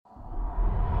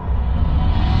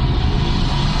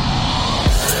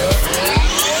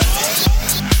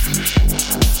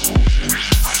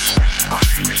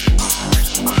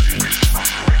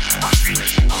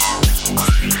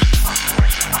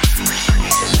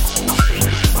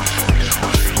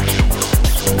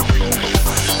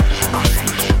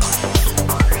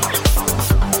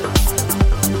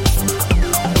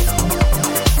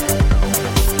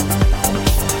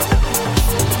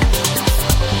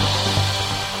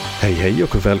Hej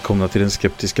och välkomna till den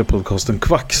skeptiska podcasten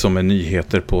Kvack som är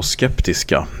nyheter på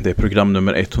skeptiska. Det är program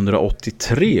nummer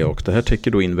 183 och det här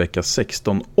täcker då in vecka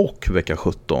 16 och vecka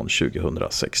 17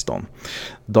 2016.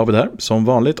 David här som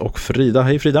vanligt och Frida.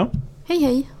 Hej Frida. Hej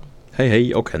hej.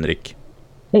 Hej och Henrik.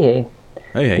 Hej.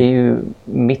 Hej. Det är ju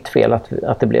mitt fel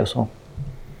att det blev så.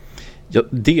 Ja,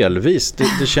 delvis.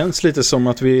 Det känns lite som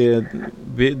att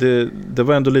det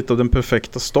var ändå lite av den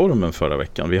perfekta stormen förra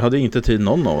veckan. Vi hade inte tid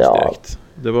någon av oss direkt.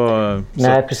 Det var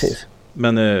nej, precis.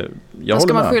 Men jag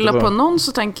ska man skylla på någon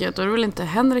så tänker jag att det är väl inte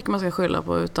Henrik man ska skylla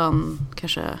på utan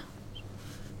kanske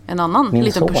en annan min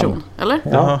liten son. person, eller?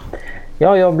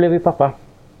 Ja, jag blev ju pappa.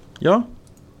 Ja.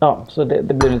 Ja, så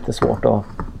det blev lite svårt att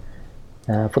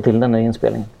få till den här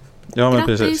inspelningen. Ja, men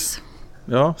grattis. Precis.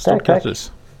 Ja, stort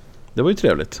grattis. Det var ju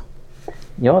trevligt.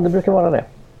 Ja, det brukar vara det.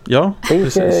 Ja, det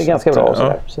gick ganska bra och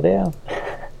sådär. Så det...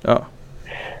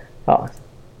 Ja.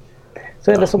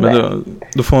 Så är det så men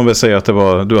då får man väl säga att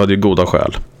du hade ju goda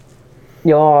skäl.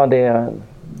 Ja,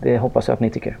 det hoppas jag att ni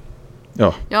tycker.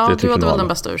 Ja, det du hade väl den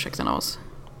bästa ursäkten av oss.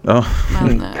 Ja.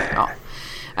 Men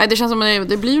Nej, det känns som att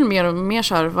det blir mer och mer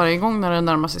så här varje gång när det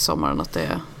närmar sig sommaren att det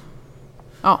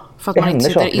för att det man inte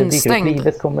sitter saker, instängd.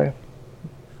 Livet kommer.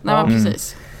 Nej, men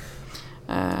precis.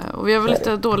 Och vi har väl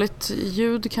lite dåligt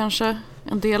ljud kanske,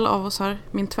 en del av oss här.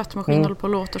 Min tvättmaskin håller på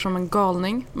att låta som en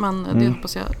galning, men det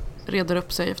hoppas jag reder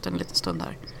upp sig efter en liten stund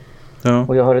här. Ja.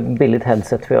 Och jag har ett billigt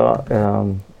headset för jag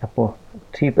är på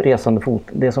typ resande fot.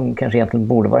 Det som kanske egentligen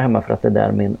borde vara hemma för att det är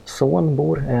där min son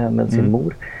bor med sin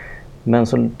mor. Men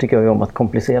så tycker jag ju om att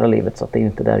komplicera livet så att det är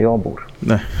inte där jag bor.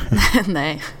 Nej.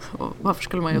 Nej, och varför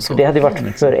skulle man göra så? Det hade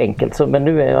varit för enkelt. Men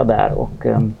nu är jag där och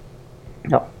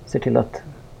ser till att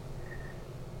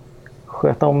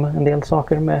sköta om en del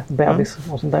saker med bebis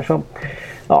och sånt där. Så,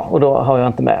 och då har jag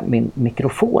inte med min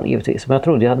mikrofon givetvis. Men jag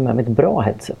trodde jag hade med mitt bra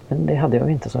headset. Men det hade jag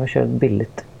ju inte, så jag kör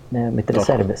billigt mitt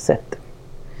reservset.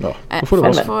 Ja, då får det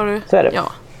vara så är det.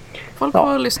 Ja. Folk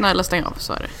får lyssna eller stänga av,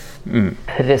 så är det.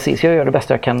 Precis, jag gör det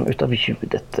bästa jag kan utav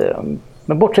ljudet.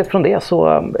 Men bortsett från det så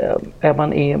är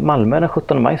man i Malmö den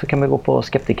 17 maj så kan man gå på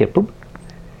Skeptikerpub.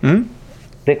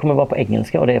 Det kommer vara på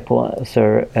engelska och det är på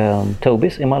Sir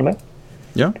Tobis i Malmö.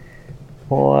 Ja.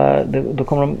 Och då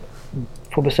kommer de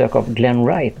få besök av Glenn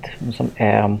Wright som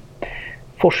är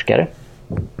forskare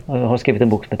och har skrivit en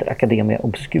bok som heter Academia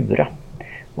Obscura.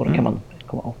 Och då kan man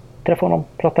komma och träffa honom,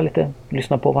 prata lite,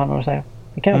 lyssna på vad han har att säga.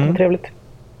 Det kan vara trevligt.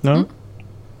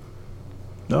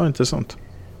 Ja, intressant.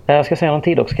 Jag ska säga någon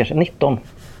tid också, kanske 19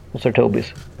 på Sir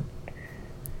Tobis.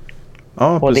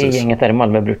 Ja, och precis. det gänget där i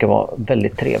Malmö brukar vara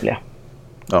väldigt trevliga.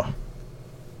 Ja.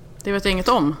 Det vet jag inget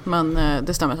om, men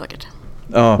det stämmer säkert.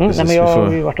 Ja, precis. Nej, men jag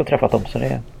har ju varit och träffat dem så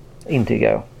det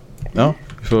intygar jag. Ja,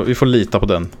 vi får lita på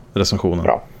den recensionen.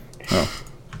 Bra. Ja.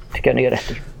 Tycker jag ni är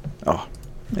rätt.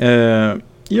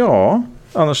 Ja.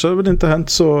 Annars har det väl inte hänt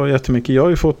så jättemycket. Jag har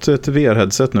ju fått ett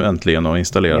VR-headset nu äntligen och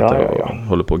installerat det och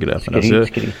håller på att gräpa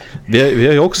det. Vi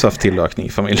har ju också haft tillökning i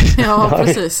familjen. Ja,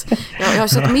 precis. Jag har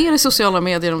sett mer i sociala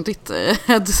medier om ditt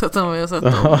headset än vad jag har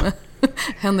sett om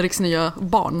Henriks nya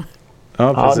barn.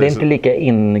 Ja, det är inte lika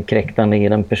inkräktande i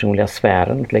den personliga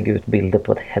sfären att lägga ut bilder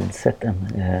på ett headset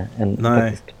än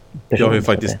nej, jag har ju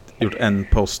faktiskt gjort en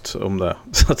post om det.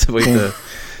 Så att det var inte...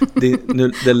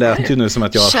 Det lät ju nu som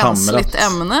att jag har hamrat. Känsligt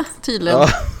ämne, tydligen. Ja,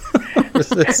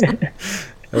 precis.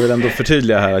 Jag vill ändå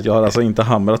förtydliga här att jag har alltså inte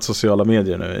hamrat sociala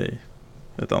medier nu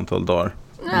i ett antal dagar.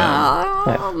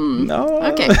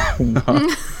 Okej.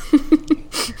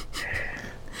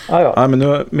 Ja, men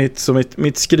nu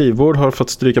mitt skrivbord har fått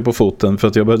stryka på foten för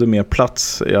att jag behövde mer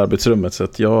plats i arbetsrummet, så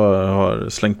att jag har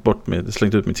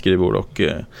slängt ut mitt skrivbord och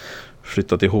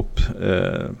flyttat ihop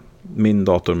min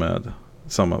dator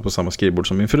på samma skrivbord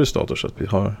som min frus dator, så att vi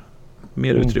har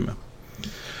mer utrymme.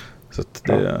 Så att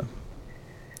det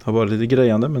har varit lite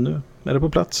grejande, men nu är det på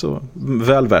plats och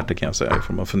väl värt det, kan jag säga,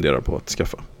 ifall man funderar på att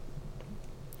skaffa.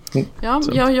 Ja,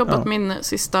 jag har jobbat min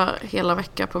sista hela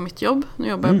vecka på mitt jobb. Nu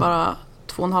jobbar jag bara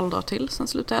 2,5 dagar till, sen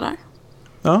slutar jag där.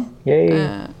 Ja.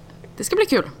 Det ska bli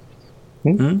kul.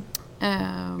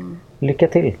 Lycka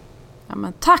till. Ja,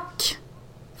 men tack.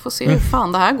 Får se hur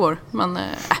fan det här går. Men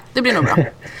det blir nog bra.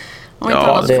 Om inte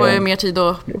annat så får jag mer tid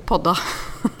att podda.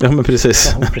 Ja, men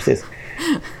precis. Ja, precis.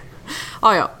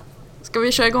 Ja. Ska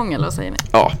vi köra igång eller vad säger ni?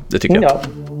 Ja, det tycker jag. Ja.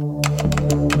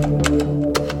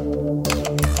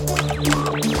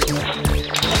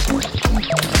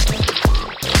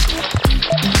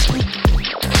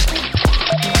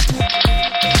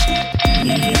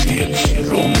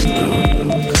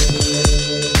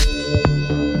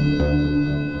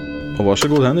 Och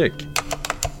varsågod Henrik.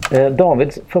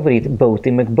 Davids favorit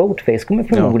Boaty McBoatface kommer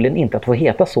förmodligen inte att få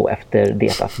heta så efter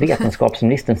det att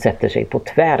vetenskapsministern sätter sig på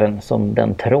tvären som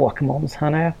den tråkmåns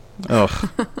han är. Ja,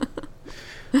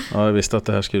 jag visste att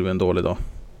det här skulle bli en dålig dag.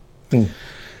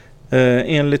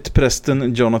 Enligt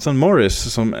prästen Jonathan Morris,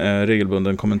 som är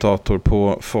regelbunden kommentator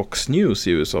på Fox News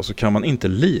i USA, så kan man inte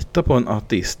lita på en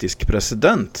ateistisk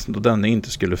president då denne inte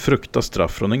skulle frukta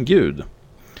straff från en gud.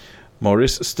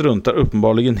 Morris struntar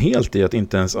uppenbarligen helt i att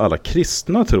inte ens alla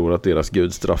kristna tror att deras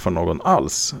gud straffar någon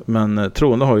alls. Men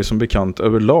troende har ju som bekant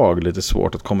överlag lite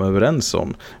svårt att komma överens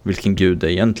om vilken gud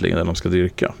det egentligen är de ska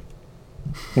dyrka.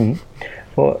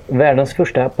 Och världens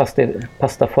första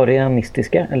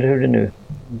pastafarianistiska, eller hur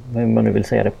hur man nu vill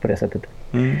säga det på det sättet.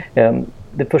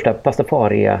 Det första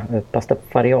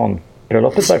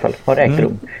pastafarianbröllopet i varje fall har ägt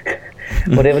rum.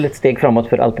 Och det är väl ett steg framåt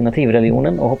för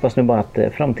alternativreligionen, och hoppas nu bara att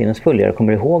framtidens följare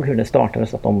kommer ihåg hur det startade,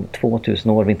 så att om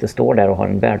 2000 år vi inte står där och har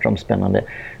en världsomspännande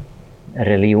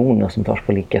religion som tas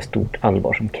på lika stort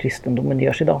allvar som kristendomen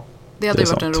görs idag. Det hade ju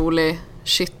varit en rolig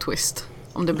shit-twist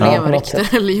om det blev en riktig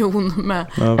religion med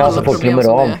alla problem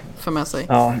som det för med sig.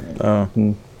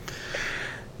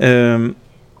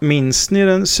 Minns ni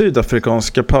den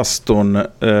sydafrikanska pastorn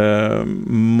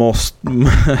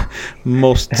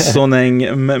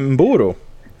Mosoneng Mboro?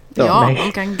 Ja,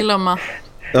 man kan glömma.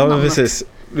 Ja, men precis.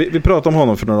 Vi pratade om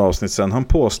honom för några avsnitt sedan. Han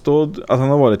påstod att han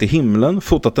har varit i himlen,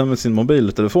 fotat den med sin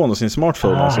mobiltelefon och sin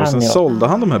smartphone. Och sen sålde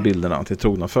han de här bilderna till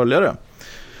trogna följare.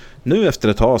 Nu efter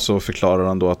ett tag så förklarar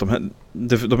han då att de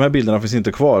här bilderna finns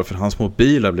inte kvar för hans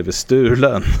mobil har blivit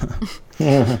stulen.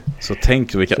 Så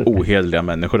tänk vilka ohederliga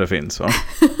människor det finns, va?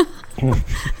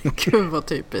 Gud vad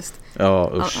typiskt.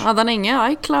 Ja, usch. Hade han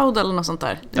ingen iCloud eller något sånt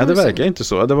där? Det verkar inte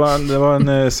så. Det var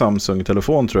en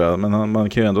Samsung-telefon tror jag. Men man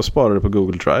kan ju ändå spara det på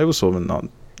Google Drive och så. Men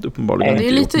uppenbarligen det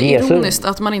är lite ironiskt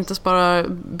att man inte sparar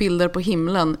bilder på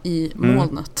himlen i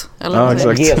molnet. Eller ja,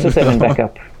 exakt. Jesus är en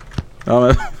backup.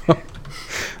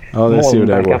 Ja, det ser ju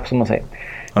det backup som man säger.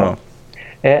 Ja.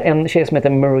 En tjej som heter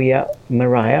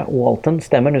Mariah Walton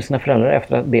stämmer nu sina föräldrar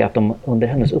efter det att de under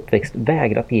hennes uppväxt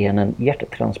vägrat ge henne en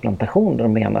hjärttransplantation.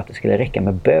 De menar att det skulle räcka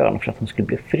med bön för att hon skulle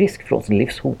bli frisk från sin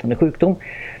livshotande sjukdom.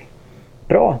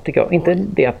 Bra, tycker jag. Inte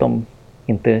det att de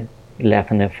inte lät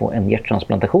henne få en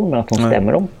hjärttransplantation, men att hon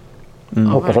stämmer dem.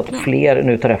 Hoppas att fler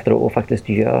nu tar efter och faktiskt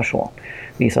gör så.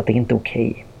 Visar att det inte är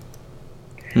okej.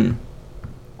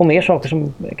 Och mer saker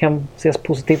som kan ses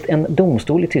positivt. En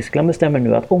domstol i Tyskland bestämmer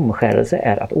nu att omskärelse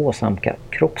är att åsamka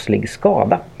kroppslig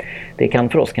skada. Det kan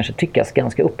för oss kanske tyckas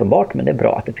ganska uppenbart, men det är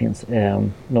bra att det finns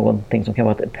någonting som kan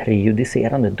vara ett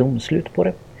prejudicerande domslut på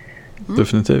det.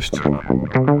 Definitivt.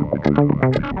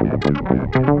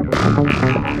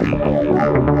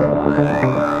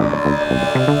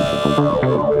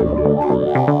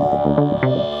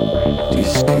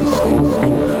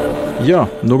 Ja,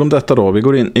 nog om detta då. Vi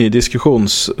går in i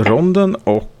diskussionsronden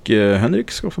och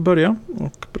Henrik ska få börja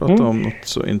och prata om något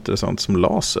så intressant som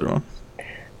laser, va?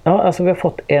 Ja, alltså vi har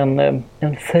fått en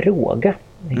fråga.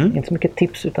 Inte så mycket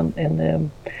tips utan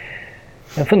en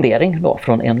fundering då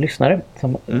från en lyssnare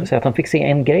som säger att han fick se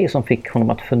en grej som fick honom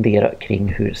att fundera kring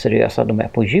hur seriösa de är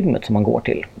på gymmet som man går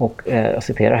till. Och jag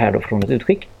citerar här då från ett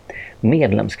utskick.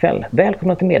 Medlemskväll.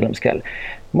 Välkomna till medlemskväll.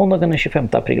 Måndagen den 25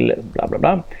 april, bla bla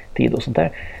bla, tid och sånt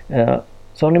där.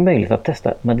 Så har ni möjlighet att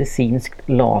testa medicinskt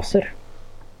laser.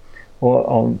 Och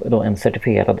av då en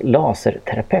certifierad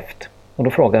laserterapeut. Och då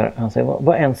frågar han sig,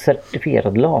 vad är en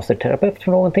certifierad laserterapeut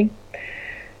för någonting?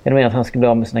 Jag menar att han skulle bli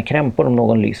av med sina krämpor om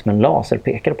någon lys med en laser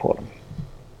pekar på dem.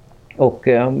 Och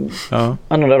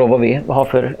han undrar då vad vi har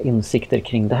för insikter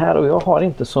kring det här. Och jag har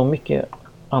inte så mycket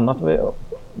annat.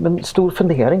 Men stor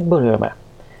fundering börjar jag med.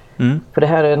 För det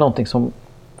här är någonting som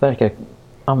verkar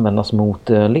användas mot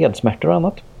ledsmärtor och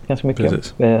annat. Ganska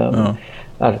mycket.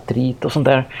 Artrit och sånt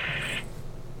där.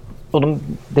 Och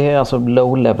det är alltså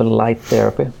low level light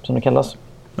therapy som det kallas.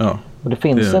 Ja, och det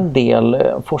finns en del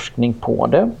forskning på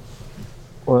det.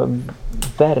 Och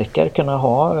verkar kunna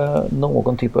ha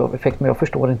någon typ av effekt, men jag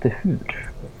förstår inte hur.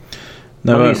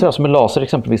 Man visar alltså med laser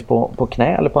exempelvis på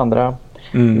knä eller på andra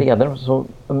leder, så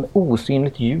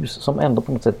osynligt ljus som ändå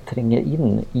på något sätt tränger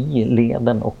in i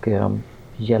leden och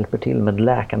hjälper till med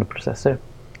läkande processer.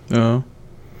 Ja.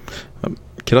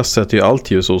 Krasst sett är ju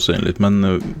allt ljus osynligt,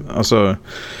 men alltså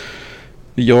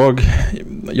jag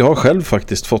har själv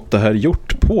faktiskt fått det här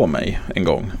gjort på mig en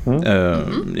gång.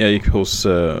 Jag gick hos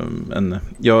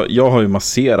jag har ju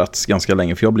masserats ganska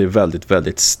länge för jag blir väldigt,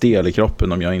 väldigt stel i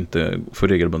kroppen om jag inte får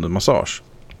regelbunden massage.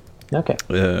 Okay.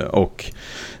 Och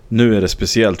nu är det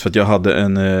speciellt för att jag hade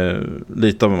en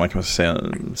lite av, man kan säga,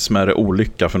 en smärre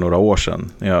olycka för några år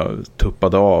sedan. Jag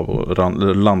tuppade av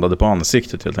och landade på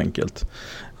ansiktet helt enkelt.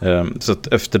 Så att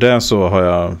efter det så har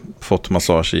jag fått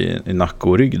massage i nacke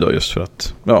och rygg då, just för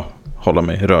att hålla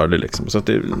mig rörlig liksom. Så att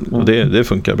det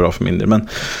funkar bra för min del. Men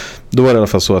då var det i alla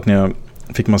fall så att när jag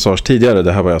fick massage tidigare,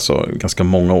 det här var alltså ganska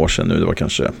många år sedan nu, det var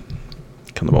kanske,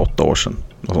 kan det vara 8 år sedan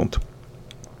och sånt.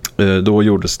 Då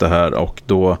gjordes det här och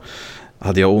då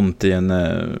hade jag ont i en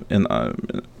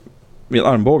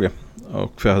armbåge,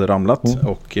 och för jag hade ramlat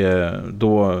och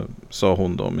då sa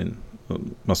hon då, min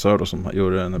massör då, som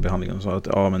gjorde den här behandlingen, sa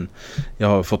att men jag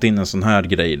har fått in en sån här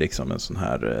grej liksom, en sån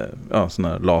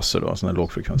här laser då, sån här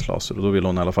lågfrekvenslaser, och då vill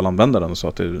hon i alla fall använda den och sa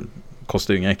att det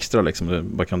kostar ju inga extra liksom,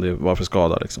 vad kan det vara för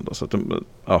skada liksom då, så att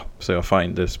så jag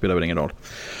fine, det spelar väl ingen roll.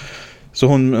 Så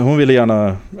hon ville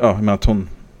gärna, men att hon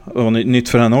var nytt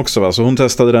för henne också, va? Så hon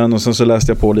testade den och sen så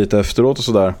läste jag på lite efteråt och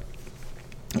sådär.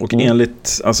 Och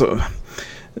enligt, alltså,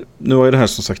 nu var ju det här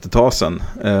som sagt ett tag sedan,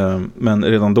 men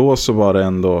redan då så var det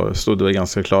ändå, stod det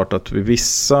ganska klart att vid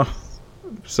vissa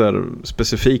så här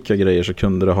specifika grejer så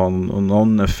kunde det ha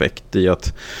någon effekt i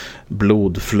att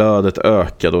blodflödet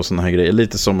ökade och såna här grejer.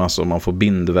 Lite som alltså man får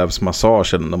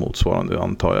bindvävsmassage eller något motsvarande,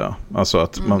 antar jag. Alltså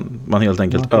att man helt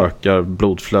enkelt ökar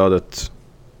blodflödet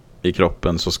i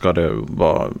kroppen, så ska det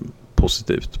vara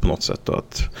positivt på något sätt, och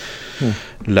att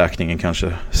läkningen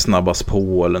kanske snabbas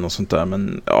på eller något sånt där.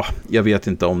 Men jag vet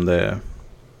inte om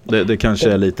det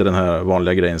kanske är lite den här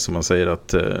vanliga grejen som man säger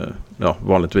att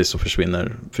vanligtvis så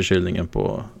försvinner förkylningen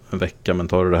på en vecka, men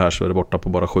tar du det här så är det borta på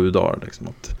bara 7 dagar liksom.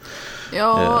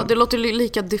 Det låter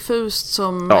lika diffust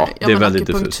som det är väldigt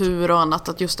akupunktur diffust. Och annat,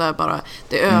 att just det här bara,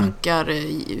 det ökar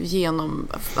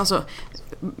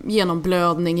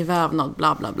genomblödning i vävnad,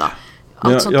 bla bla bla.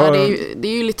 Allt sånt där, det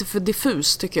är ju lite för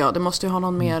diffust tycker jag. Det måste ju ha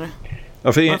någon mer...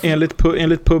 Ja, för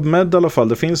enligt PubMed i alla fall,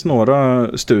 det finns några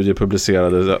studier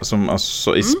publicerade som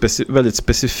alltså i väldigt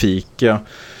specifika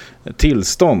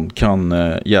tillstånd kan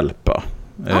hjälpa.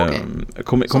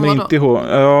 Kommer inte ihåg.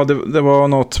 Ja, det var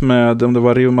något med, om det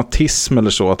var reumatism eller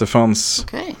så, att det fanns...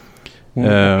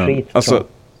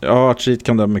 artrit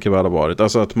kan det mycket väl ha varit.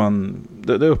 Alltså att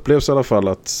det upplevs i alla fall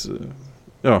att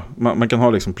man kan ha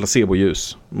liksom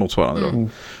placeboljus motsvarande då.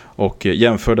 Och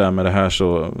jämför det med det här,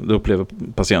 så då upplever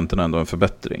patienten ändå en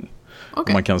förbättring.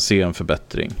 Och man kan se en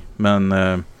förbättring. Men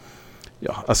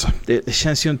alltså det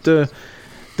känns ju inte...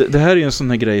 Det här är ju en sån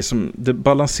här grej som det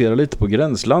balanserar lite på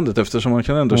gränslandet, eftersom man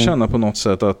kan ändå känna på något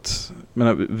sätt att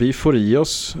vi får i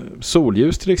oss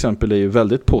solljus till exempel, är ju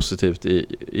väldigt positivt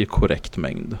i korrekt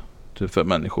mängd för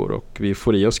människor, och vi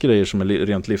får i oss grejer som är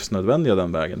rent livsnödvändiga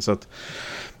den vägen. Så att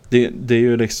det är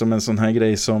ju liksom en sån här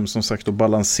grej som sagt då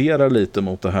balanserar lite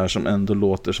mot det här, som ändå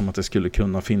låter som att det skulle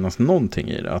kunna finnas någonting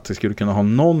i det, att det skulle kunna ha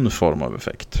någon form av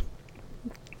effekt.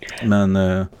 Men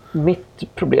mitt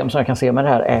problem som jag kan se med det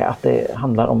här är att det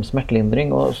handlar om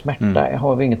smärtlindring, och smärta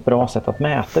har vi inget bra sätt att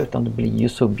mäta, utan det blir ju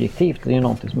subjektivt. Det är ju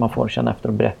någonting som man får känna efter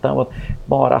och berätta, och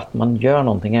bara att man gör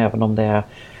någonting, även om det är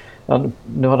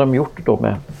nu har de gjort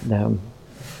då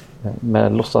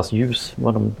med låtsasljus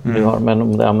vad de nu har, men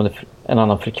om det använder en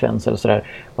annan frekvens eller sådär,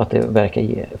 och att det verkar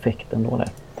ge effekten då där.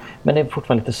 Men det är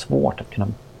fortfarande lite svårt att kunna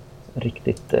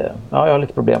riktigt, jag har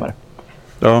lite problem med det.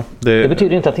 Ja, det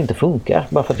betyder inte att det inte funkar,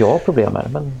 bara för att jag har problem med det.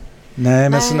 Men... Nej,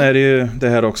 men sen är det ju det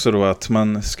här också då, att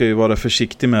man ska ju vara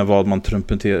försiktig med vad man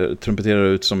trumpeterar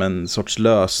ut som en sorts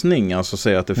lösning. Alltså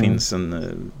säga att det finns en...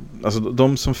 Alltså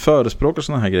de som förespråkar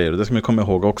såna här grejer, det ska man komma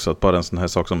ihåg också, att bara en sån här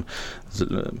sak som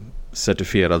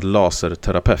certifierad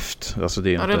laserterapeut. Alltså det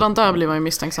är inte, redan där blir man ju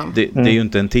misstänksam. Det är ju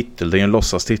inte en titel, det är en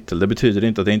låtsastitel. Det betyder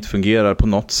inte att det inte fungerar på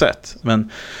något sätt. Men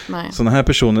såna här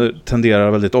personer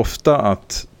tenderar väldigt ofta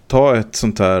att ta ett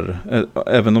sånt här,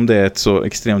 även om det är ett så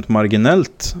extremt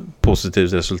marginellt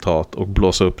positivt resultat, och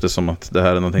blåsa upp det som att det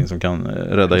här är någonting som kan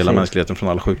rädda hela mänskligheten från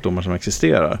alla sjukdomar som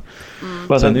existerar.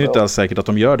 Sen är det ju inte alls säkert att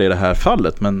de gör det i det här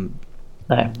fallet, men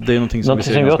det är någonting som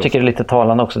jag tycker är lite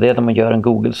talande också, det är att man gör en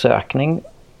Google-sökning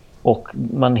och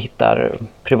man hittar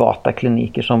privata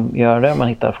kliniker som gör det, man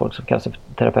hittar folk som kallas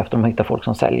terapeuter, man hittar folk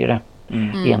som säljer det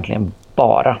egentligen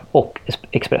bara, och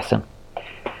Expressen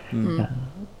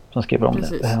som skriver om det.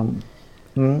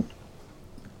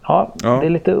 Ja, det är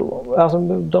lite, alltså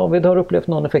David har upplevt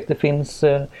någon effekt, det finns...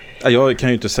 Jag kan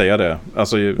ju inte säga det.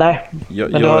 Alltså, nej,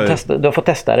 men du har fått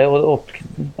testa det och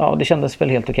det kändes väl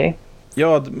helt okej.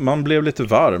 Ja, man blev lite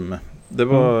varm. Det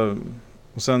var...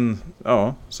 Och sen,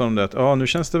 sa de det att nu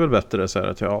känns det väl bättre, så här,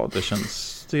 att det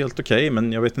känns helt okej,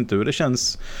 men jag vet inte hur det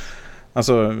känns.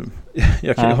 Alltså,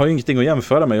 jag har ju ingenting att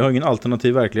jämföra med. Jag har ingen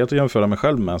alternativ verklighet att jämföra mig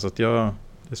själv med, så att det är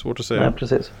svårt att säga. Nej,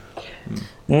 precis.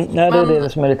 Nej, det är det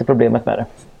som är lite problemet med det.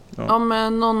 Ja. Om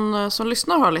någon som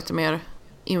lyssnar har lite mer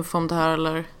info om det här,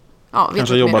 eller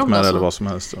kanske jobbat med det eller vad som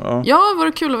helst. Ja, var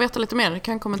det kul att veta lite mer. Ni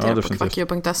kan kommentera på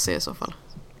kvackio.se i så fall.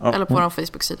 Eller på vår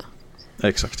Facebook-sida.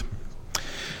 Exakt.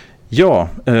 Ja,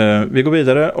 vi går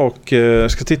vidare och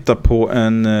ska titta på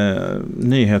en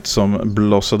nyhet som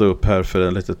blossade upp här för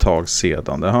en litet tag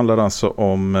sedan. Det handlar alltså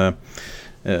om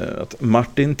att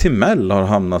Martin Timell har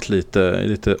hamnat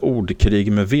lite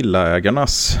ordkrig med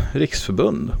Villaägarnas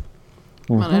riksförbund.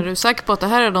 Men är du säker på att det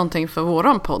här är någonting för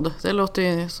våran podd? Det låter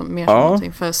ju mer som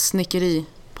någonting för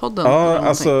snickeripodden. Ja,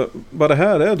 alltså vad det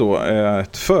här är då är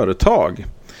ett företag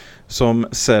som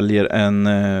säljer en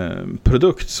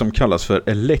produkt som kallas för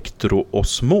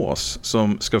elektroosmos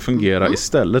som ska fungera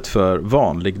istället för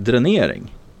vanlig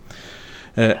dränering.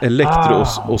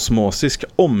 Elektroosmosisk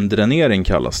omdränering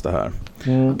kallas det här.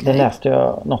 Det läste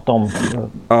jag något om.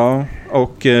 Ja,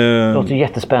 och det låter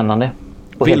jättespännande.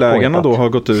 Villaägarna då har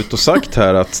gått ut och sagt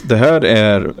här att det här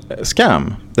är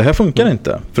scam. Det här funkar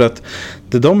inte. För att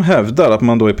det de hävdar att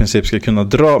man då i princip ska kunna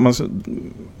dra,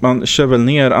 man kör väl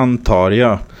ner, antar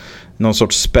jag, någon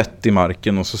sorts spett i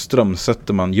marken och så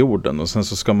strömsätter man jorden och sen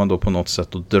så ska man då på något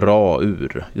sätt att dra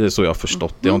ur. Det är så jag har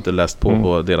förstått. Jag har inte läst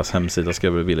på deras hemsida, ska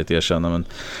jag väl villigt erkänna,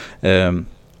 men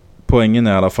poängen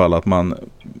är i alla fall att man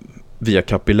via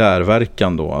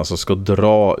kapillärverkan då alltså ska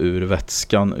dra ur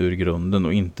vätskan ur grunden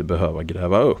och inte behöva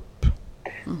gräva upp.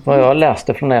 Vad jag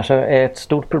läste från det här så är ett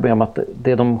stort problem att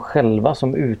det är de själva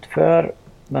som utför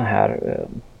den här,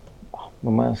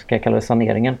 vad man ska kalla det,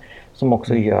 saneringen, som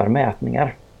också gör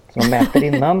mätningar. Så de mäter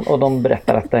innan och de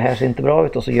berättar att det här ser inte bra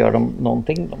ut och så gör de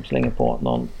någonting. De slänger på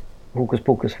någon hokus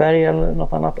pokus färg eller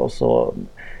något annat och så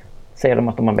säger de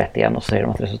att de har mätt igen och så säger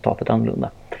de att resultatet är annorlunda.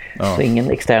 Ja. Så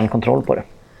ingen extern kontroll på det.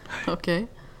 Okay.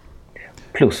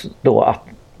 Plus då att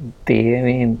det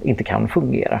inte kan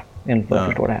fungera enligt vad jag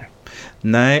förstår det här.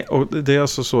 Nej, och det är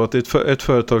alltså så att det är ett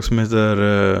företag som heter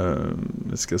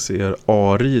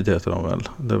Arid heter de väl.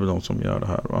 Det är väl de som gör det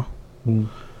här, va?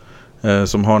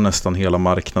 Som har nästan hela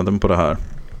marknaden på det här.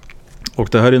 Och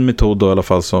det här är en metod då i alla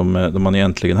fall som man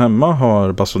egentligen hemma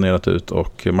har basunerat ut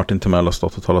och Martin Timell har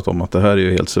stått och talat om att det här är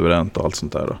ju helt suveränt och allt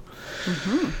sånt där då.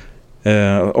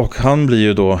 Och han blir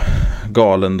ju då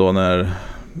galen då när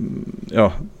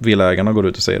villaägarna går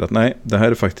ut och säger att nej, det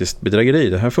här är faktiskt bedrägeri,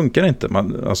 det här funkar inte.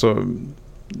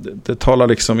 Det talar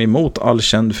liksom emot all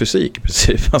känd fysik i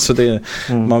princip. Alltså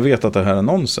man vet att det här är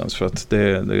nonsens för att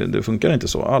det funkar inte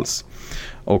så alls.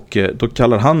 Och då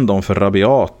kallar han dem för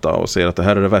rabiata och säger att det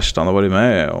här är det värsta han har varit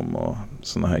med om och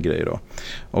såna här grejer då.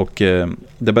 Och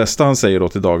det bästa han säger då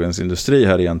till Dagens Industri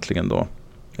här egentligen då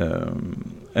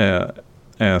är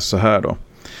så här då.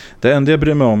 Det enda jag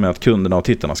bryr mig om är att kunderna och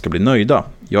tittarna ska bli nöjda.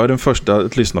 Jag är den första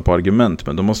att lyssna på argument,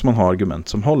 men då måste man ha argument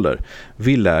som håller.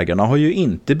 Villaägarna har ju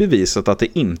inte bevisat att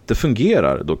det inte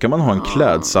fungerar. Då kan man ha en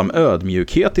klädsam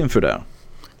ödmjukhet inför det.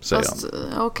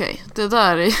 Okej, det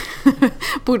där är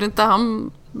borde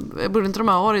inte de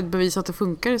här Arid bevisa att det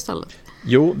funkar istället?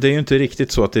 Jo, det är ju inte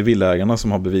riktigt så att det är villaägarna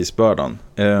som har bevisbördan.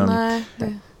 Nej,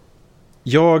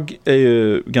 Jag är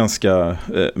ju ganska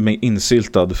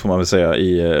insyltad får man väl säga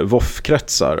i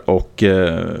VOF-kretsar och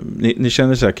ni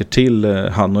känner säkert till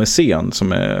Hanno Essén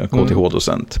som är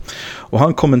KTH-docent. Och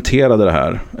han kommenterade det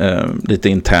här lite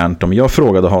internt om jag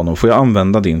frågade honom, får jag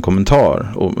använda din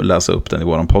kommentar och läsa upp den i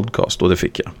våran podcast? Och det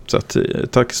fick jag. Så att,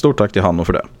 stort tack till Hanno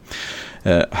för det.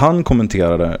 Han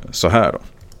kommenterade så här då.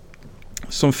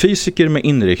 Som fysiker med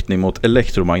inriktning mot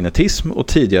elektromagnetism och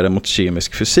tidigare mot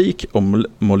kemisk fysik och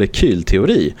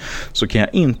molekylteori så kan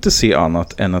jag inte se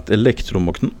annat än att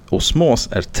elektroosmos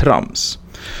är trams.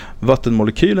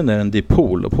 Vattenmolekylen är en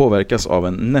dipol och påverkas av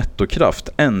en nettokraft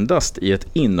endast i ett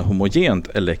inhomogent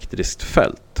elektriskt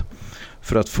fält.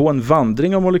 För att få en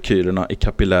vandring av molekylerna i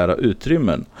kapillära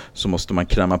utrymmen så måste man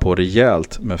kräma på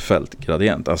rejält med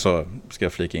fältgradient. Alltså, ska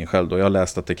jag flika in själv då. Jag har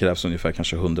läst att det krävs ungefär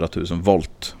kanske 100 000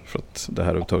 volt för att det här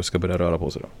överhuvudtaget ska börja röra på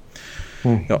sig då.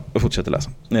 Ja, jag fortsätter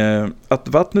läsa. Att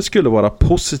vattnet skulle vara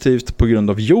positivt på grund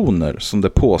av joner som det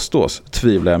påstås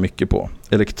tvivlar jag mycket på.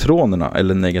 Elektronerna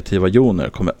eller negativa joner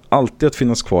kommer alltid att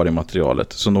finnas kvar i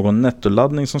materialet, så någon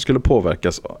nettoladdning som skulle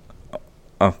påverkas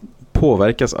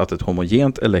att ett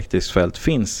homogent elektriskt fält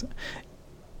finns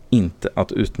inte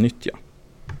att utnyttja.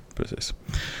 Precis.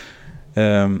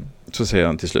 Så säger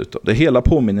han till slut då. Det hela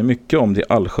påminner mycket om de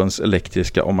allsköns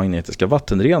elektriska och magnetiska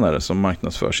vattenrenare som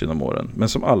marknadsförs inom åren, men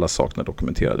som alla saknar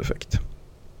dokumenterad effekt.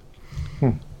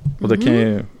 Och det kan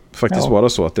ju faktiskt vara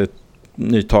så att det är ett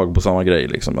nytag på samma grej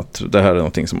liksom, att det här är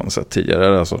någonting som man har sett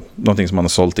tidigare, alltså någonting som man har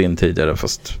sålt in tidigare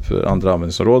fast för andra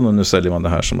användningsområden, och nu säljer man det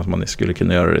här som att man skulle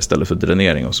kunna göra det istället för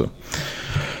dränering och så.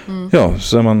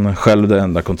 Så är man själv det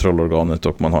enda kontrollorganet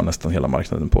och man har nästan hela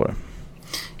marknaden på det.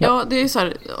 Ja, det är så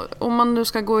här, om man nu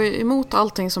ska gå emot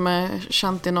allting som är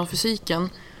känt inom fysiken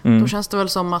Då känns det väl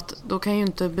som att då kan ju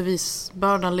inte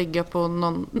bevisbördan ligga på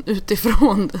någon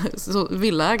utifrån så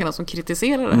villaägarna som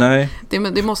kritiserar det. Nej.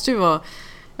 Det måste ju vara,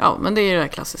 ja, men det är det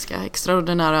klassiska.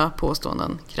 Extraordinära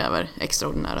påståenden kräver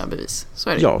extraordinära bevis. Så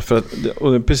är det. Ja, för att,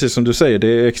 och precis som du säger, det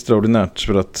är extraordinärt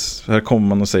för att här kommer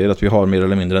man och säger att vi har mer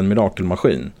eller mindre en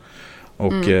mirakelmaskin.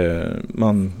 Och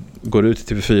man går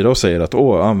ut i TV4 och säger att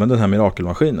använd den här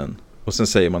mirakelmaskinen. Och sen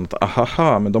säger man att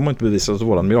men de har inte bevisat att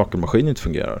våran mirakelmaskin inte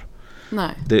fungerar. Nej.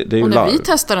 Det är och när vi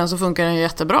testar den så funkar den ju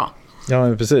jättebra.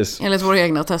 Ja, precis. Enligt våra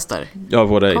egna tester. Ja,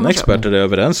 våra egna experter är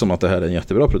överens om att det här är en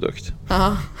jättebra produkt.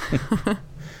 Ja.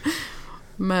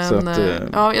 Men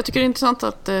jag tycker det är intressant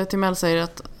att Timell säger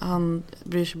att han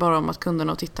bryr sig bara om att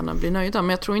kunderna och tittarna blir nöjda. Men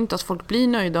jag tror inte att folk blir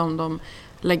nöjda om de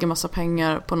lägger massa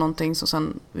pengar på någonting som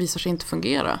sen visar sig inte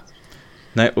fungera.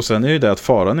 Nej, och sen är ju det att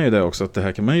faran är ju det också att det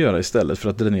här kan man göra istället för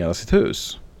att dränera sitt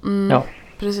hus. Ja,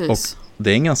 precis. Och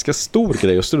det är en ganska stor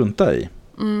grej att strunta i.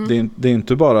 Det är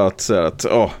inte bara att säga att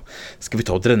ska vi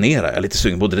ta och dränera? Jag är lite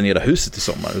sugen på att dränera huset i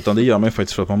sommar. Utan det gör man ju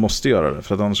faktiskt för att man måste göra det.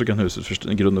 För att annars kan huset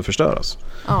grunden förstöras.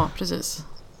 Ja, precis.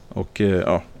 Och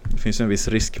det finns en viss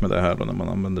risk med det här då när man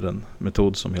använder en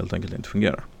metod som helt enkelt inte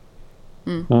fungerar.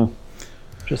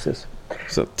 Precis.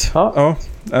 Så att,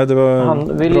 det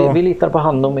var vi litar på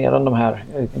han och mer än de här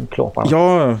klåparna.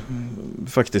 Ja,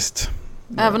 faktiskt.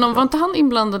 Även om var inte han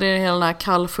inblandad i hela den här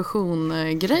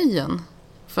kall-fusion-grejen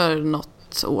för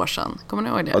något år sedan? Kommer ni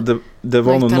ihåg det? Ja, det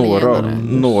var nog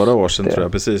några år sedan tror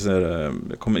jag. Precis, jag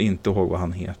kommer inte ihåg vad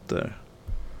han heter.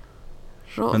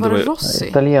 Var det Rossi?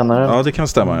 Italienare. Ja, det kan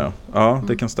stämma, ja.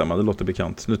 Det kan stämma, det låter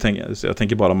bekant. Jag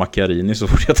tänker bara Macchiarini så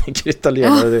fort jag tänker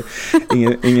italienare. Det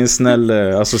är ingen snäll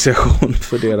association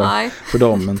för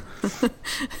dem. Men...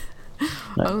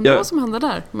 Jag undrar vad som hände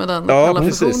där med den kalla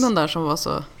fusionen där som var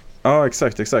så... Ja,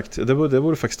 exakt. Det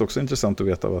vore faktiskt också intressant att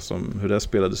veta hur det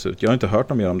spelades ut. Jag har inte hört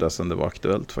något mer om det sedan det var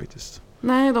aktuellt faktiskt.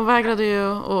 Nej, de vägrade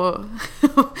ju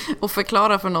att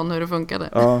förklara för någon hur det funkade.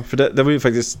 Ja, för det var ju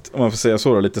faktiskt, om man får säga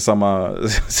så, lite samma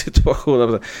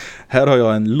situation. Här har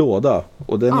jag en låda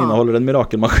och den innehåller en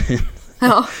mirakelmaskin.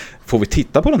 Ja. Får vi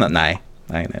titta på den här? Nej.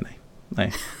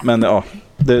 Men jag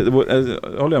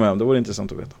håller med om, det vore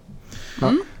intressant att veta.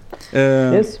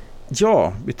 Yes.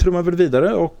 Ja, vi trummar väl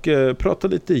vidare och pratar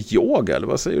lite yoga, eller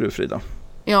vad säger du, Frida?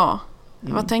 Ja,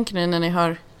 vad tänker ni när ni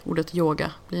hör ordet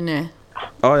yoga? Blir ni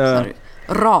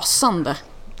rasande?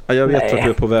 Ja, jag vet vart du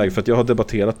är på väg, för att jag har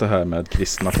debatterat det här med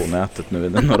kristna på nätet nu i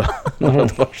några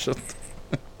dagar sedan.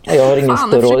 Jag har ingen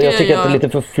större. Jag tycker att det är lite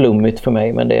för flummigt för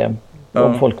mig, men det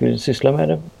om folk vill syssla med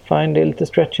det, fine, det är lite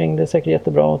stretching, det är säkert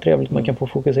jättebra och trevligt. Man kan få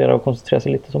fokusera och koncentrera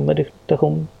sig lite som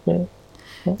meditation.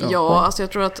 Ja, alltså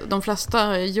jag tror att de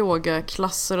flesta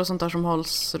yogaklasser och sånt där som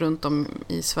hålls runt om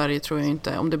i Sverige, tror jag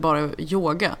inte, om det bara är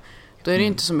yoga, då är det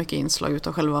inte så mycket inslag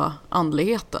utav själva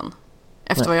andligheten.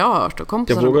 Efter vad jag har hört och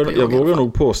kompisar jag vågar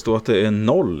nog påstå att det är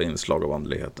 0 inslag av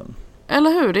andligheten.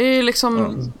 Eller hur? Det är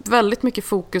liksom väldigt mycket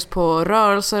fokus på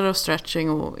rörelser och stretching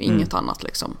och inget annat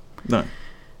liksom. Nej.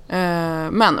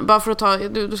 Men bara för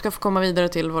att du ska få komma vidare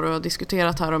till vad du har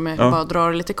diskuterat här och bara dra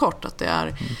det lite kort, att det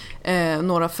är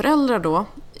några föräldrar då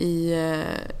i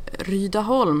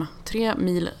Rydaholm, 3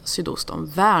 mil sydost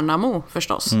om Värnamo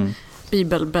förstås.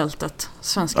 Bibelbältet,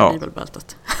 svenska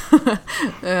bibelbältet.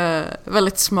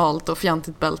 Väldigt smalt och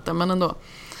fjantigt bälte, men ändå.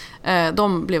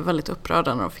 De blev väldigt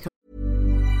upprörda när de fick.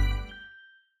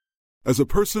 As a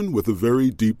person with a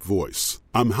very deep voice,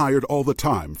 I'm hired all the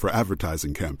time for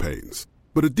advertising campaigns.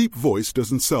 But a deep voice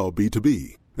doesn't sell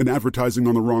B2B, and advertising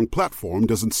on the wrong platform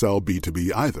doesn't sell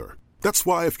B2B either. That's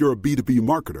why if you're a B2B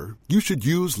marketer, you should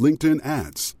use LinkedIn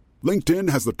ads. LinkedIn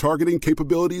has the targeting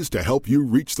capabilities to help you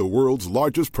reach the world's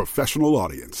largest professional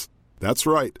audience. That's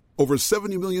right, over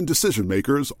 70 million decision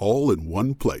makers all in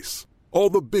one place. All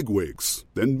the big wigs,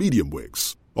 then medium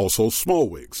wigs, also small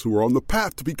wigs who are on the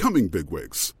path to becoming big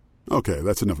wigs. Okay,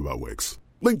 that's enough about wigs.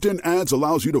 LinkedIn ads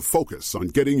allows you to focus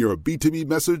on getting your B2B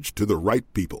message to the right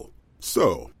people.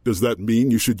 So, does that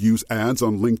mean you should use ads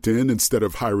on LinkedIn instead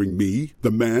of hiring me, the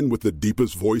man with the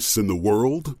deepest voice in the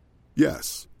world?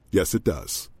 Yes. Yes, it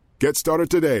does. Get started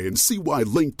today and see why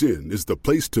LinkedIn is the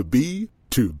place to be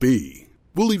to be.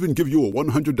 We'll even give you a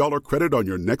 $100 credit on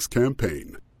your next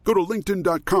campaign. Go to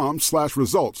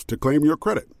linkedin.com/results to claim your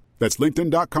credit. That's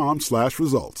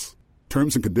linkedin.com/results.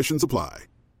 Terms and conditions apply.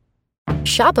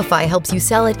 Shopify helps you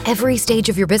sell at every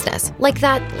stage of your business. Like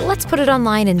that, let's put it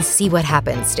online and see what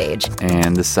happens stage.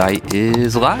 And the site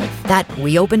is live. That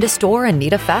we opened a store and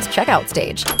need a fast checkout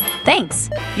stage. Thanks.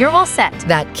 You're all set.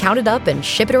 That counted up and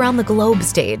ship it around the globe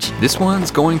stage. This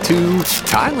one's going to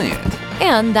Thailand.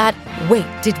 And that, wait,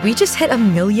 did we just hit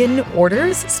 1 million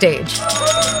orders stage?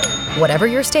 Whatever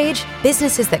your stage,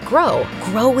 businesses that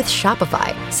grow with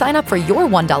Shopify. Sign up for your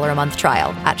 $1 a month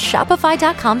trial at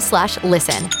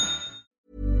shopify.com/listen.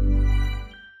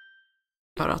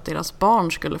 För att deras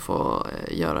barn skulle få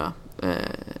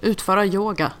utföra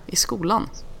yoga i skolan.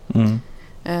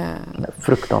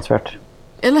 Fruktansvärt.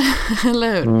 Eller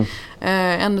hur?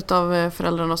 En av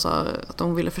föräldrarna sa att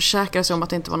de ville försäkra sig om att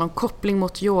det inte var någon koppling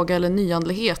mot yoga eller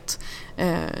nyandlighet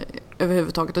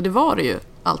överhuvudtaget. Och det var det ju,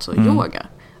 alltså yoga.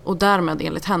 Och därmed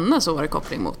enligt henne så var det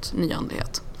koppling mot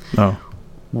nyandlighet. Ja.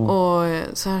 Och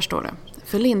så här står det.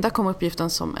 För Linda kom uppgiften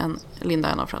som Linda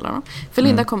är en av föräldrarna. För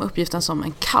Linda kom uppgiften som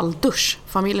en kalldusch.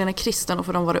 Familjen är kristen och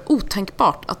för dem var det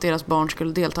otänkbart att deras barn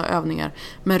skulle delta i övningar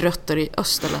med rötter i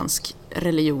österländsk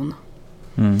religion.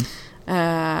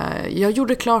 Jag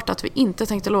gjorde klart att vi inte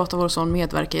tänkte låta vår son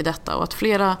medverka i detta och att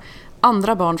flera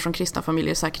andra barn från kristna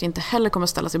familjer säkert inte heller kommer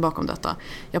ställa sig bakom detta.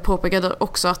 Jag påpekade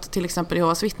också att till exempel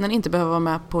Jehovas vittnen inte behöver vara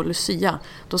med på Lucia.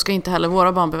 Då ska inte heller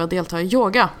våra barn behöva delta i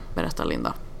yoga, berättar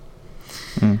Linda.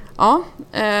 Ja,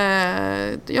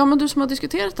 men du som har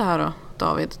diskuterat det här då,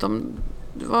 David,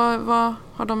 vad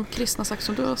har de kristna sagt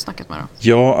som du har snackat med då?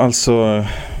 Ja, alltså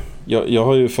jag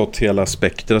har ju fått hela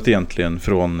spektrat egentligen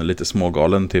från lite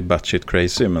smågalen till batshit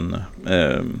crazy, men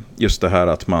just det här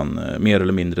att man mer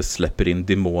eller mindre släpper in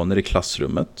demoner i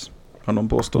klassrummet, har de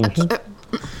påstått. Okay.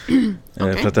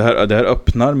 För att det här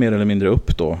öppnar mer eller mindre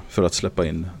upp då för att släppa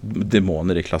in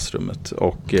demoner i klassrummet,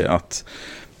 och att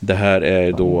det här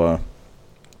är då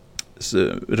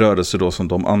rörelser då som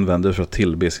de använder för att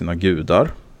tillbe sina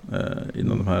gudar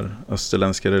inom de här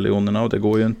österländska religionerna, och det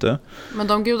går ju inte. Men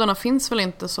de gudarna finns väl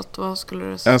inte, så att vad skulle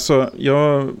du säga? Alltså,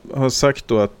 jag har sagt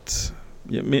då att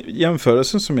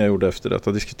jämförelsen som jag gjorde efter att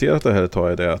ha diskuterat det här ett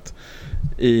tag är det att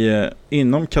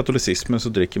inom katolicismen så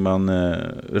dricker man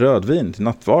rödvin till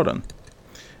nattvarden.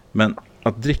 Men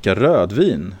att dricka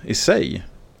rödvin i sig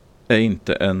är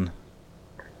inte en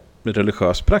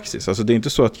religiös praxis. Alltså det är inte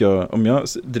så att om jag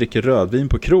dricker rödvin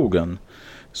på krogen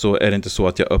så är det inte så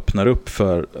att jag öppnar upp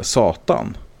för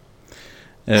Satan.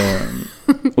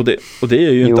 Och det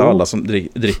är ju inte alla som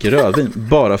dricker rödvin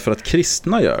bara för att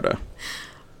kristna gör det.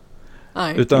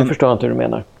 Nej. Jag förstår inte hur du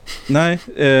menar. Nej,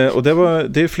 och det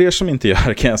är fler som inte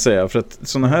gör, kan jag säga. För att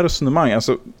sådana här resonemang,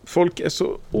 alltså folk är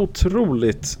så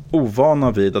otroligt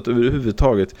ovana vid att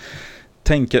överhuvudtaget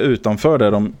tänka utanför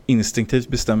där de instinktivt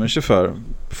bestämmer sig för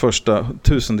första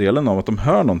tusendelen av att de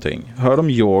hör någonting. Hör de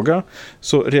yoga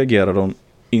så reagerar de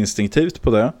instinktivt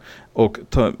på det, och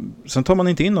sen tar man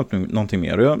inte in någonting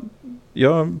mer. Och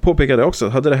jag påpekade också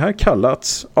att hade det här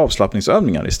kallats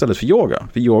avslappningsövningar istället för yoga.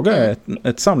 För yoga är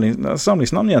ett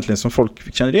samlingsnamn egentligen som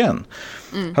folk känner igen.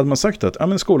 Hade man sagt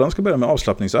att skolan ska börja med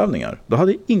avslappningsövningar, då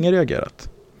hade ingen reagerat.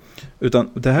 Utan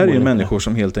det här är ju människor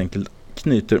som helt enkelt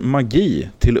knyter magi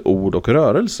till ord och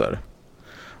rörelser.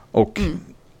 Och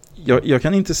jag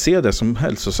kan inte se det som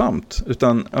hälsosamt,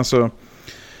 utan alltså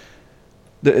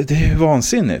det är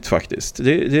vansinnigt faktiskt.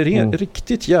 Det är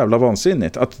riktigt jävla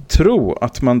vansinnigt att tro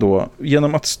att man då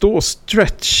genom att stå och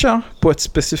stretcha på ett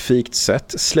specifikt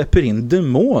sätt släpper in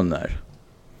demoner.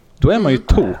 Då är man ju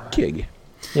tokig.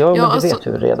 Ja, men det vet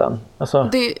du redan. Alltså,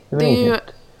 det är ju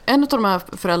en av de här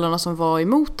föräldrarna som var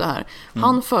emot det här.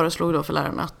 Han föreslog då för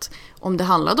lärarna att om det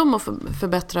handlade om att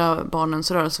förbättra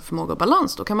barnens rörelseförmåga och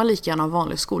balans, då kan man lika gärna ha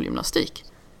vanlig skolgymnastik.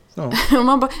 Ja. Och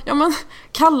man bara, man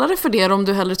kallar det för det om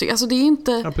du hellre tycker. Alltså det är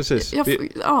inte... Ja, precis.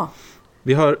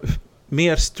 Vi har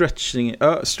mer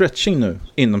stretching nu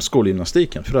inom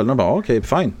skolgymnastiken. Föräldrarna bara, okej,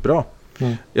 fine, bra.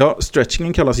 Ja,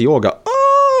 stretchingen kallas yoga.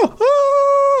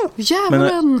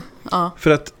 Jävlen!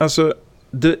 För att, alltså,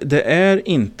 det är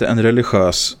inte en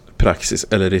religiös praxis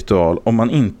eller ritual om man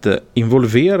inte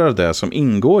involverar det som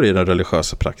ingår i den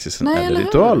religiösa praxisen eller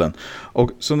ritualen.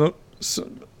 Och så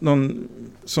någon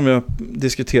som jag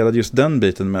diskuterade just den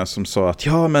biten med, som sa att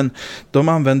men de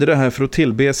använder det här för att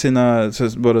tillbe sina, så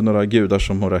var det några gudar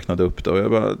som hon räknade upp då, och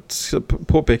jag bara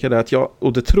påpekade att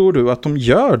och det tror du att de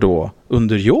gör då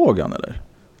under yogan eller?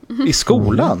 I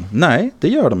skolan? Nej, det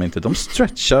gör de inte. De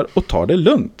stretchar och tar det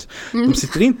lugnt. De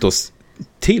sitter inte och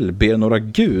tillber några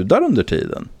gudar under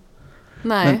tiden.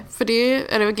 Nej, för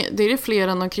det är fler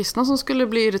än de kristna som skulle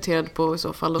bli irriterade på i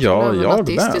så fall. Och skulle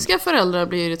ateistiska föräldrar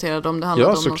bli irriterade om det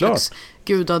handlade om någon slags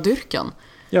gudadyrkan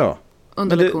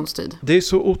under lektionstid. Det är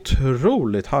så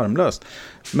otroligt harmlöst.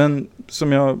 Men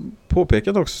som jag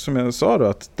påpekat också, som jag sa då,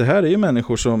 att det här är ju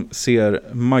människor som ser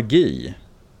magi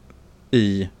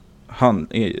i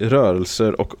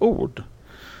rörelser och ord.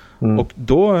 Och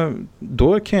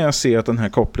då kan jag se att den här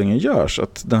kopplingen görs,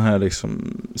 att den här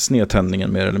liksom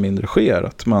snedtändningen mer eller mindre sker,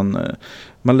 att man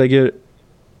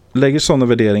lägger sådana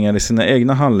värderingar i sina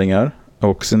egna handlingar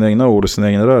och sina egna ord och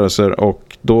sina egna rörelser,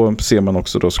 och då ser man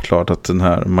också då såklart att den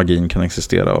här magin kan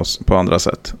existera på andra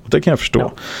sätt. Och det kan jag förstå.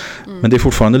 Ja. Men det är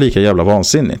fortfarande lika jävla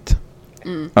vansinnigt.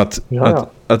 Att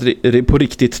på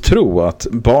riktigt tro att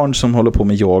barn som håller på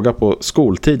med yoga på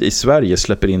skoltid i Sverige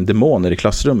släpper in demoner i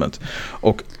klassrummet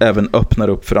och även öppnar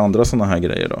upp för andra sådana här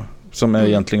grejer då, som är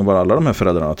egentligen vad alla de här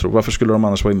föräldrarna tror. Varför skulle de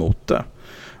annars vara emot det?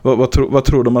 Vad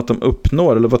tror de att de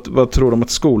uppnår, eller vad tror de att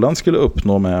skolan skulle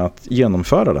uppnå med att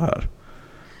genomföra det här?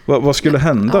 Vad skulle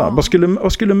hända?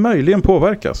 Vad skulle möjligen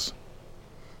påverkas?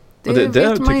 Det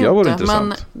vet man ju inte,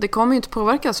 men det kommer ju inte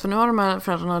påverkas, för nu har de här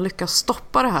föräldrarna lyckats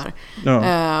stoppa det här.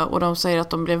 Ja. Och de säger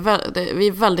att vi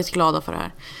är väldigt glada för det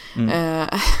här.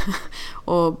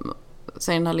 Och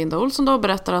säger den här Linda Olsson då,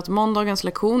 berättar att måndagens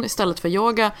lektion istället för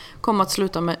yoga kommer att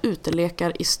sluta med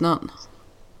utelekar i snön.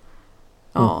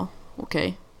 Ja,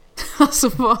 okej. Alltså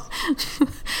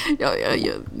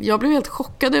jag blev helt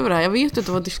chockad över det här. Jag vet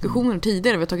inte vad diskussioner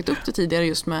tidigare. Vi har tagit upp det tidigare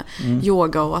just med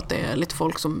yoga och att det är lite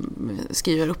folk som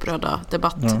skriver upprörda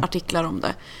debattartiklar om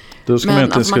det.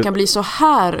 Men att man kan bli så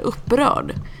här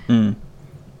upprörd.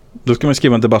 Då ska man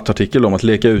skriva en debattartikel om att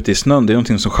leka ute i snön. Det är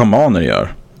någonting som schamaner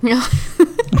gör. Ja.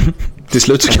 Till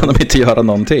slut så kan de inte göra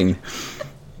någonting.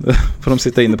 Får de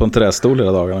sitta inne på en trästol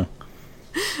hela dagarna.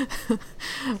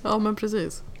 Ja, men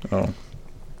precis. Ja.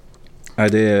 Nej,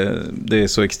 det är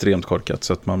så extremt korkat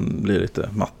så att man blir lite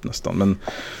matt nästan. Men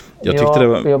jag tyckte det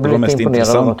var mest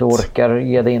intressant. Av att du orkar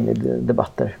ge dig in i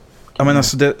debatter. Ja, men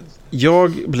alltså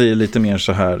jag blir lite mer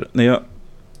så här när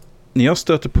jag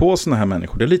stöter på såna här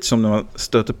människor. Det är lite som när man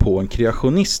stöter på en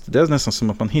kreationist. Det är nästan som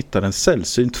att man hittar en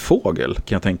sällsynt fågel,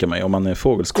 kan jag tänka mig, om man är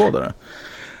fågelskådare.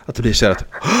 Att det blir så här att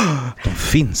de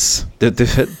finns.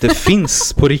 Det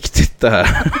finns på riktigt det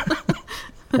här.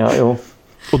 Ja, jo.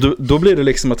 Och då blir det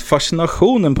liksom att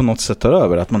fascinationen på något sätt tar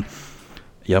över. Att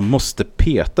jag måste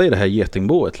peta i det här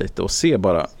getingboet lite och se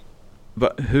bara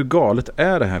hur galet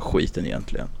är det här skiten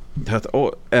egentligen.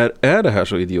 Är det här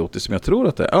så idiotiskt som jag tror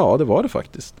att det är? Ja, det var det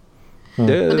faktiskt.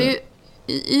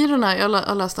 I den här,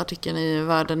 jag läste artikeln i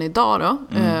Världen idag då,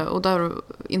 och där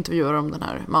intervjuar de den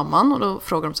här mamman och då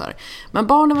frågar de så här: men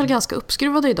barn är väl ganska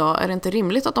uppskruvade idag, är det inte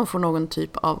rimligt att de får någon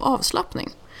typ av avslappning?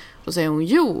 Då säger hon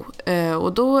jo,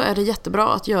 och då är det jättebra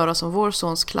att göra som vår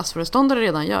sons klassföreståndare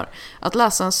redan gör. Att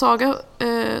läsa en saga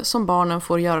som barnen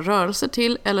får göra rörelser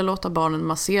till eller låta barnen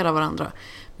massera varandra.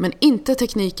 Men inte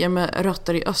tekniker med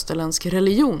rötter i österländsk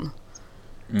religion.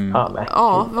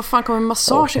 Ja, vad fan kommer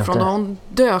massage ifrån? Har hon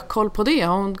dökoll på det?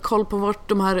 Har hon koll på vart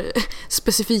de här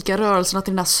specifika rörelserna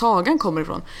till den här sagan kommer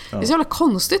ifrån? Ja. Det är så jävla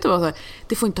konstigt att vara så här.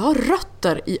 Det får inte ha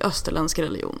rötter i österländsk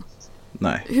religion.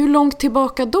 Nej. Hur långt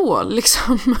tillbaka då?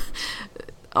 Liksom.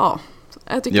 Ja,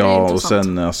 jag tycker det är intressant. Och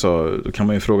sen alltså, då kan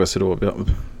man ju fråga sig då,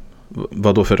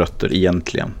 vad då för rötter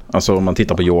egentligen? Alltså om man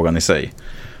tittar på yogan i sig.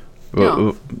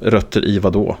 Rötter i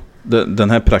vad då? Den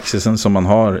här praxisen som man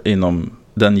har inom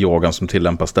den yogan som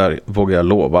tillämpas där, vågar jag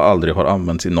lova, aldrig har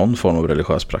använts i någon form av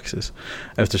religiös praxis.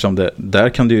 Eftersom där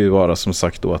kan det ju vara som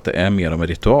sagt då att det är mer av en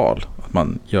ritual. Att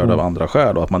man gör det av andra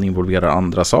skäl och att man involverar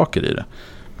andra saker i det.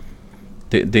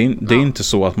 Det är inte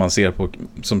så att man ser på,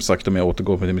 som sagt, om jag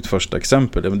återgår till mitt första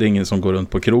exempel, det är ingen som går runt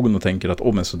på krogen och tänker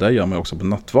att men så där gör man också på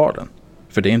nattvarden.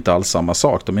 För det är inte alls samma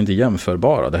sak, de är inte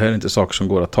jämförbara. Det här är inte saker som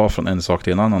går att ta från en sak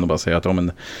till en annan och bara säga att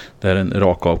det här är en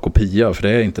rak av kopia, för det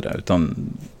är inte det, utan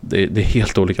det är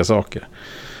helt olika saker.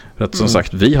 För att som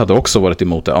sagt, vi hade också varit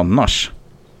emot det annars.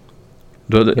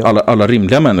 Då hade alla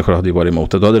rimliga människor hade ju varit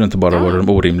emot det. Då hade det inte bara varit de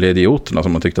orimliga idioterna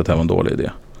som man tyckte att det var en dålig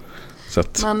idé.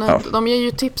 Men de ger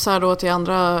ju tips här då till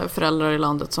andra föräldrar i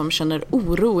landet som känner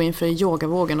oro inför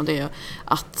yogavågen, och det är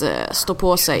att stå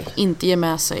på sig, inte ge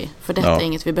med sig, för detta är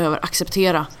inget vi behöver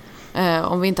acceptera.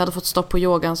 Om vi inte hade fått stopp på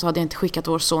yogan så hade jag inte skickat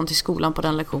vår son till skolan på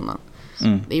den lektionen.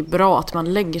 Det är bra att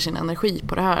man lägger sin energi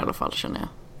på det här i alla fall, känner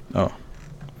jag.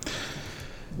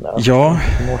 Ja.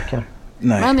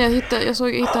 Nej. Men jag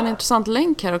hittade en intressant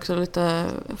länk här också, lite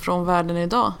från Världen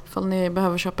idag, ifall ni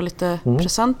behöver köpa lite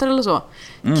presenter eller så.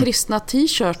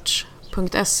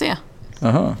 kristna-t-shirts.se.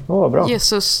 Bra.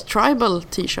 Jesus Tribal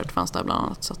t-shirt fanns där bland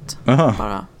annat, så att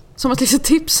bara som ett litet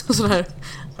tips och sådär.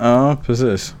 Ja,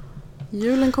 precis.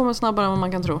 Julen kommer snabbare än vad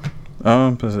man kan tro.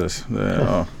 Ja, precis.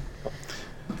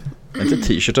 Är inte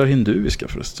t-shirtar hinduiska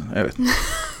förresten? Jag vet inte.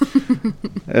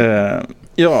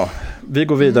 Vi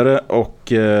går vidare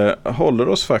och håller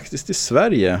oss faktiskt i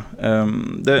Sverige.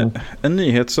 Det är en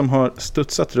nyhet som har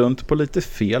studsat runt på lite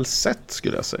fel sätt,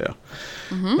 skulle jag säga.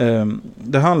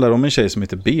 Det handlar om en tjej som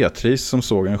heter Beatrice som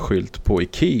såg en skylt på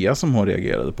Ikea som hon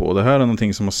reagerade på. Och det här är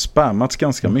någonting som har spammats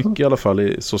ganska mycket, i alla fall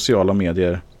i sociala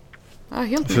medier Jag har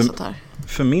helt missat här.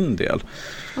 För min del.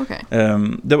 Okay.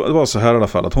 Det var så här i alla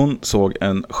fall att hon såg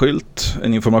en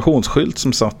informationsskylt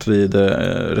som satt vid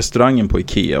restaurangen på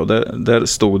Ikea, och där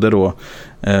stod det då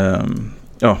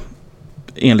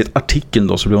enligt artikeln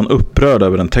då så blev hon upprörd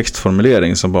över en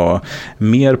textformulering som var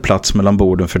mer plats mellan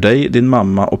borden för dig, din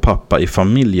mamma och pappa i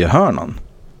familjehörnan.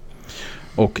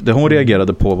 Och det hon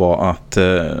reagerade på var att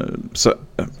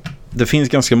det finns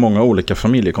ganska många olika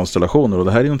familjekonstellationer, och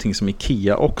det här är någonting som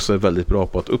Ikea också är väldigt bra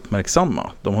på att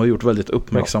uppmärksamma. De har gjort väldigt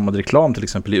uppmärksammad reklam till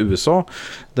exempel i USA,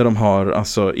 där de har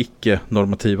alltså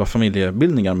icke-normativa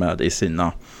familjebildningar med i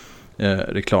sina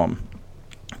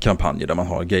reklamkampanjer där man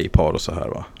har gaypar och så här,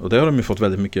 va. Och det har de ju fått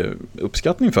väldigt mycket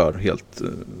uppskattning för,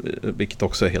 vilket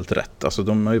också är helt rätt. Alltså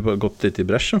de har ju gått lite i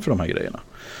bräschen för de här grejerna.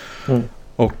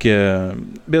 Och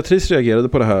Beatrice reagerade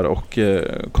på det här och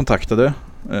kontaktade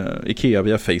Ikea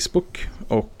via Facebook,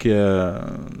 och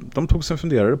de tog sig en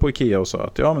funderare på Ikea och sa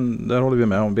att ja, men där håller vi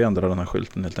med om vi ändrar den här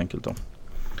skylten helt enkelt då.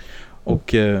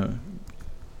 Och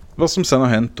vad som sen har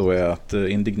hänt då är att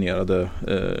indignerade,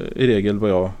 i regel vad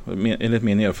jag, enligt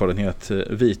min erfarenhet,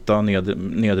 vita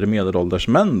nedre medelålders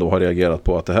män då har reagerat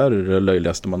på att det här är det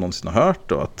löjligaste man någonsin har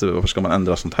hört, och att varför ska man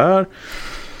ändra sånt här?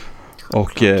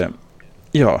 Och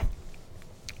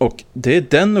och det är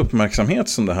den uppmärksamhet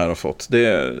som det här har fått.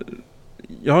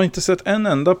 Jag har inte sett en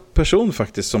enda person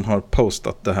faktiskt som har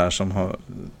postat det här, som har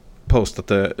postat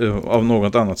det av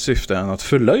något annat syfte än att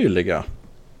förlöjliga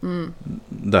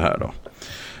det här då.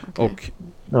 Och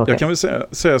jag kan väl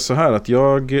säga så här att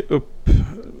jag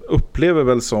upplever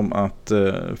väl som att,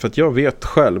 för att jag vet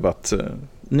själv att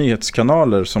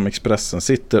nyhetskanaler som Expressen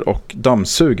sitter och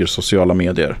dammsuger sociala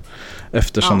medier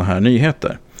efter sådana här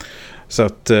nyheter. Så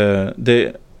att det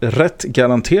är rätt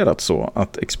garanterat så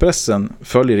att Expressen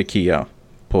följer Ikea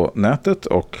på nätet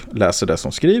och läser det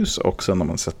som skrivs, och sen har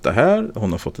man sett det här,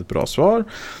 hon har fått ett bra svar,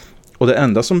 och det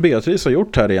enda som Beatrice har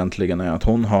gjort här egentligen är att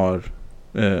hon har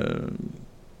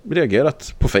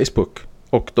reagerat på Facebook,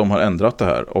 och de har ändrat det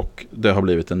här, och det har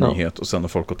blivit en nyhet, och sen har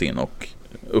folk gått in och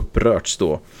upprörts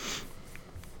då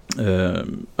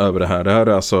över det här. Det här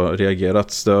har alltså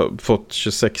reagerats, det har fått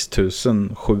 26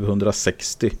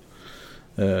 760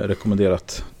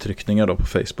 rekommenderat tryckningar då på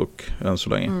Facebook än så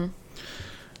länge.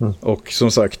 Och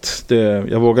som sagt,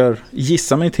 jag vågar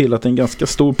gissa mig till att en ganska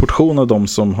stor portion av dem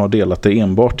som har delat det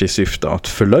enbart i syfte att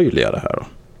förlöjliga det här då.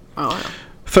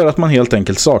 För att man helt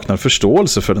enkelt saknar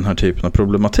förståelse för den här typen av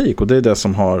problematik, och det är det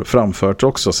som har framförts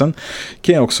också. Sen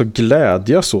kan jag också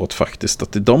glädjas åt faktiskt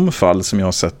att i de fall som jag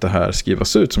har sett det här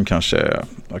skrivas ut, som kanske,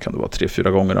 vad kan det vara,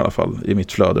 3-4 gånger i alla fall i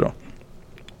mitt flöde då,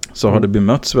 så har det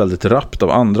bemötts väldigt rappt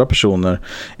av andra personer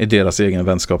i deras egen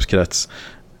vänskapskrets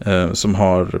som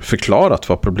har förklarat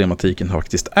vad problematiken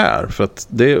faktiskt är. För att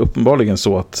det är uppenbarligen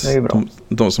så att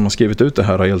de som har skrivit ut det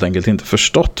här har helt enkelt inte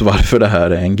förstått varför det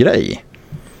här är en grej.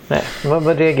 Nej,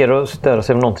 man reagerar och stöder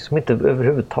sig av någonting som inte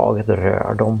överhuvudtaget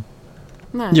rör dem.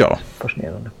 Nej. Ja.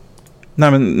 Fascinerande.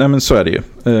 Nej men så är det ju.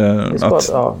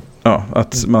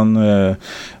 Att man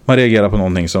reagerar på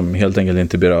någonting som helt enkelt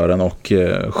inte berör en, och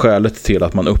skälet till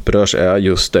att man upprörs är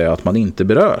just det att man inte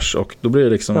berörs, och då blir det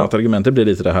liksom att argumentet blir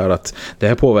lite det här att det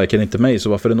här påverkar inte mig, så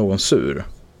varför är någon sur?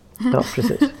 Ja,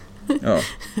 precis.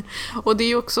 Och det är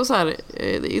ju också så här,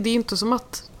 det är inte som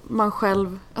att man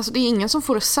själv, alltså det är ingen som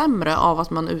får det sämre av att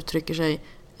man uttrycker sig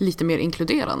lite mer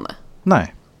inkluderande.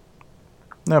 Nej,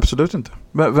 absolut inte.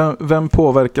 Vem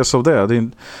påverkas av det?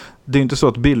 Det är inte så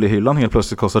att billighyllan helt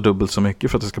plötsligt kostar dubbelt så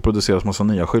mycket för att det ska produceras massa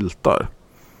nya skyltar.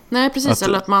 Nej, precis.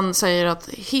 Eller att man säger att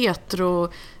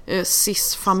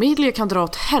cis-familjer kan dra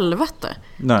åt helvete.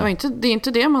 Nej. Det är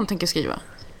inte det man tänker skriva.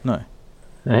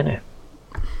 Nej.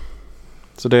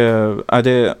 Så det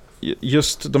är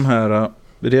just de här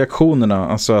reaktionerna,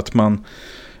 alltså att man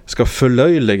ska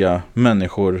förlöjliga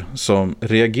människor som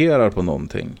reagerar på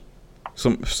någonting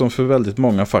som för väldigt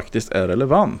många faktiskt är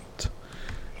relevant.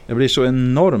 Jag blir så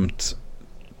enormt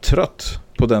trött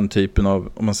på den typen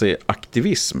av, om man säger,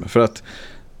 aktivism. För att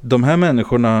de här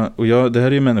människorna, och det här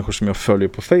är ju människor som jag följer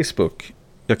på Facebook,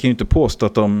 jag kan ju inte påstå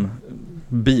att de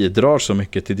bidrar så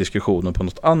mycket till diskussionen på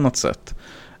något annat sätt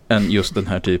än just den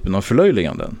här typen av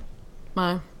förlöjliganden.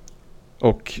 Nej.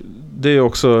 Och det är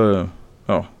också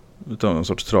utan en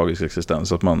sorts tragisk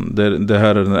existens, att det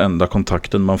här är den enda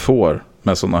kontakten man får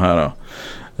med sådana här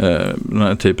den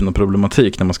här typen av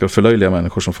problematik, när man ska förlöjliga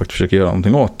människor som faktiskt försöker göra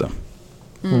någonting åt det.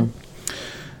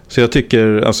 Så jag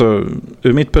tycker, alltså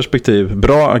ur mitt perspektiv,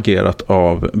 bra agerat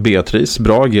av Beatrice,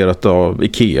 bra agerat av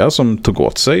Ikea som tog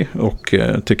åt sig och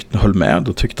höll med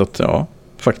och tyckte att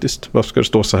faktiskt, varför ska det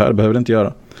stå så här, behöver det inte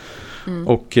göra.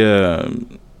 Och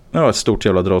Ja, ett stort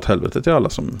jävla dra åt helvete till alla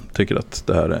som tycker att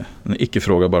det här är en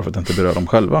icke-fråga bara för att det inte berör dem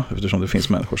själva, eftersom det finns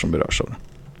människor som berörs av det.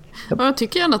 Jag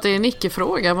tycker gärna att det är en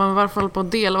icke-fråga, men varför på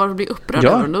att dela, varför bli upprörd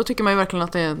över den? Då tycker man ju verkligen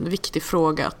att det är en viktig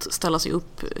fråga att ställa sig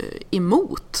upp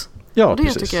emot. Ja, och det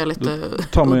precis. tycker jag är lite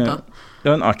udda.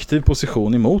 Jag har en aktiv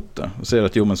position emot det och säger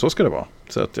att jo, men så ska det vara.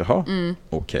 Så att jaha,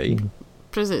 okej.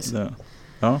 Precis. Det,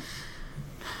 ja.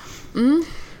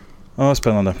 Ja,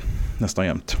 spännande. Nästan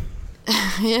jämt.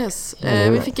 Yes.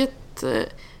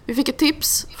 Vi fick ett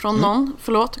tips från någon.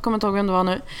 Förlåt, jag kommer inte ihåg vem det var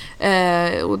nu.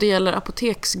 Och det gäller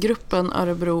apoteksgruppen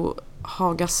Örebro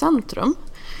Haga Centrum.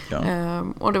 Ja.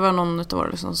 Och det var någon utav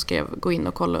våra som skrev gå in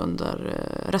och kolla under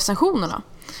recensionerna.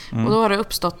 Och då har det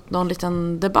uppstått någon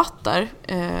liten debatt där.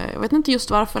 Jag vet inte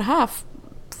just varför här.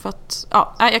 För att,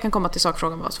 jag kan komma till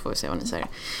sakfrågan bara, så får vi se vad ni säger.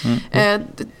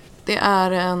 Det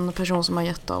är en person som har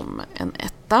gett dem en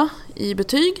 1 i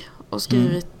betyg och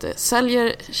skrivit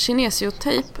säljer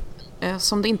kinesiotejp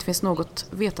som det inte finns något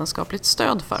vetenskapligt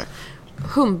stöd för.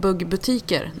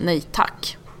 Humbugbutiker, nej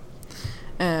tack.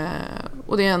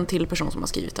 Och det är en till person som har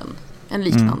skrivit en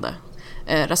liknande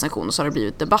recension, och så har det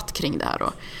blivit debatt kring det här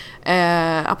då.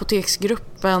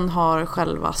 Apoteksgruppen har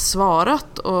själva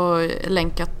svarat och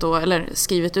länkat då, eller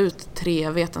skrivit ut 3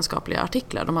 vetenskapliga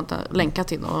artiklar. De har inte länkat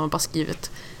till dem, de har bara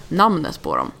skrivit namnet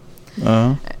på dem.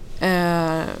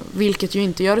 Vilket ju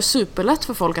inte gör det superlätt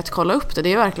för folk att kolla upp det.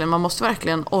 Det är verkligen, man måste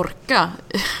verkligen orka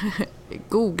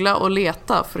googla och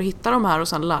leta för att hitta de här och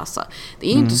sen läsa.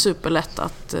 Det är inte superlätt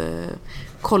att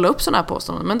kolla upp sådana här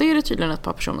påståenden, men det är det tydligen ett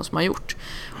par personer som har gjort.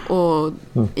 Och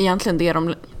egentligen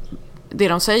det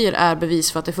de säger är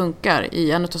bevis för att det funkar.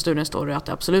 I en av studien står det att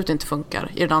det absolut inte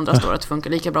funkar. I den andra står det att det funkar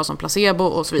lika bra som placebo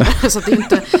och så vidare. Så att det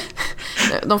inte,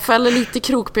 de fäller lite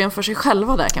krokben för sig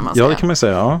själva där, kan man säga. Ja, det kan man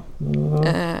säga, ja.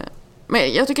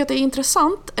 Men jag tycker att det är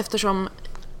intressant eftersom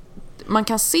man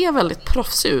kan se väldigt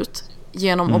proffsig ut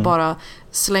genom att bara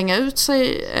slänga ut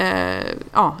sig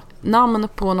namn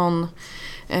på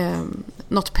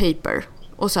något paper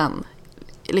och sen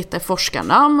lite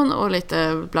forskarnamn och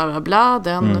lite bla bla bla.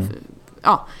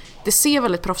 Det ser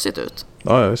väldigt proffsigt ut.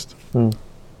 Ja, just.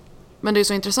 Men det är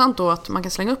så intressant då att man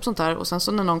kan slänga upp sånt här och sen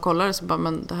så när någon kollar det så bara,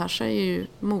 men det här säger ju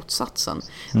motsatsen.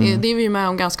 Det är vi med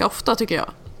om ganska ofta, tycker jag.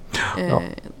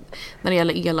 När det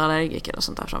gäller elallergiker och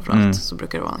sånt där framförallt så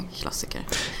brukar det vara en klassiker.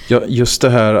 Ja, just det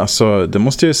här, alltså, det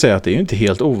måste jag ju säga att det är ju inte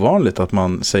helt ovanligt att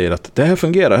man säger att det här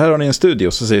fungerar, här har ni en studie,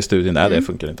 och så säger studien, nej det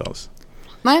funkar inte alls.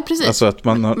 Nej, precis. Alltså att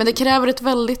men det kräver ett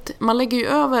väldigt, man lägger ju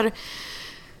över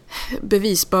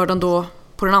bevisbördan då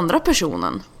på den andra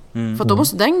personen. För att då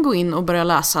måste den gå in och börja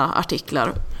läsa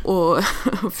artiklar och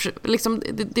liksom,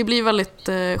 det blir väldigt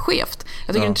skevt. Jag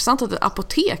tycker det är intressant att ett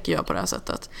apotek gör på det här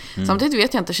sättet. Samtidigt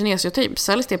vet jag inte, kinesiotejp,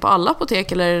 säljs det på alla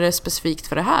apotek eller är det specifikt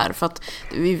för det här? För att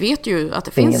vi vet ju att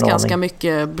det finns ganska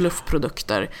mycket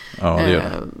bluffprodukter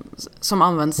som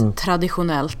används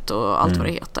traditionellt och allt vad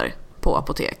det heter på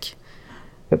apotek.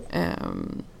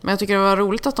 Men jag tycker det var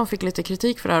roligt att de fick lite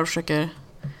kritik för det här och försöker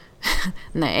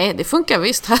nej, det funkar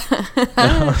visst.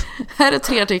 Här är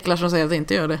 3 artiklar som säger att det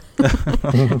inte gör det.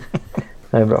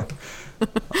 Det är bra.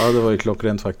 Ja, det var ju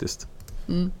klockrent faktiskt.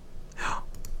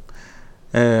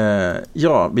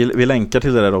 Vi länkar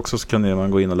till det där också, så kan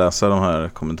man gå in och läsa de här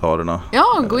kommentarerna.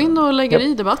 Ja, gå in och lägga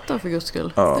i debatten för guds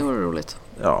skull. Det vore roligt.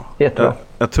 Ja,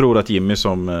 jag tror att Jimmy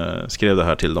som skrev det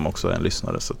här till dem också är en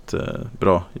lyssnare, så att,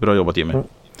 bra jobbat Jimmy.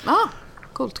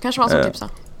 Coolt, kanske var han som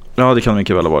tipsade. Ja, det kan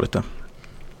mycket väl ha varit det.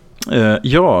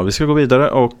 Vi ska gå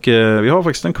vidare och vi har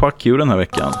faktiskt en kvack den här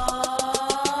veckan.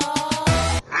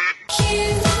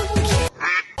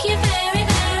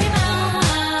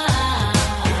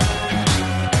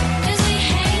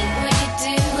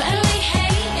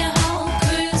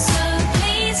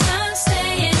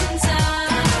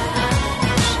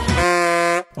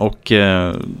 Och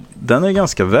den är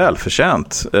ganska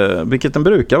välförtjänt, vilket den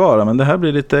brukar vara, men det här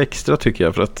blir lite extra tycker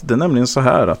jag, för att det är nämligen så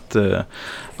här att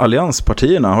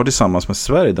allianspartierna har tillsammans med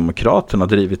Sverigedemokraterna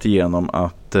drivit igenom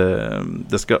att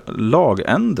det ska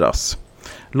lagändras.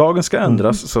 Lagen ska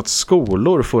ändras så att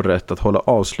skolor får rätt att hålla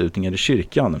avslutningar i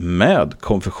kyrkan med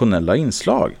konfessionella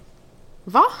inslag.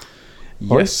 Va?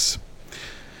 Yes.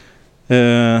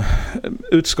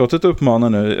 Utskottet uppmanar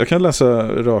nu, jag kan läsa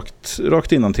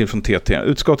rakt innantill från TT.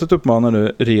 Utskottet uppmanar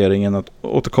nu regeringen att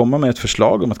återkomma med ett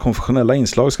förslag om att konfessionella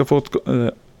inslag ska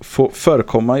få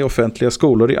förekomma i offentliga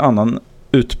skolor i annan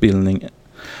utbildning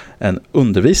än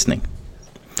undervisning.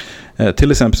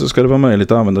 Till exempel så ska det vara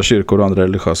möjligt att använda kyrkor och andra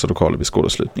religiösa lokaler vid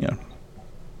skolavslutningar.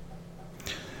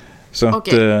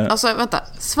 Okej, alltså vänta.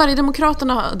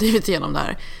 Sverigedemokraterna har drivit igenom det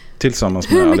här.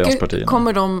 Tillsammans med allianspartierna. Hur mycket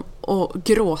kommer de att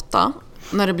gråta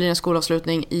när det blir en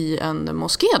skolavslutning i en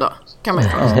moské då? Kan man ju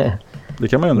fråga sig. Det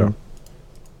kan man ju undra.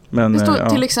 Men, det står,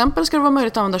 till exempel ska det vara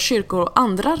möjligt att använda kyrkor och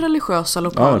andra religiösa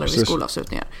lokaler vid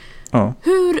skolavslutningar. Ja.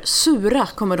 Hur sura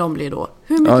kommer de bli då?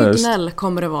 Hur mycket gnäll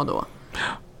kommer det vara då?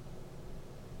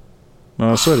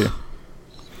 Ja, så är det.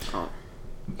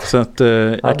 Så att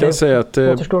jag kan säga att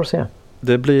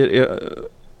det blir,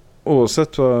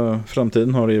 oavsett vad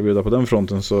framtiden har att erbjuda på den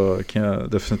fronten, så kan jag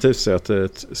definitivt säga att det är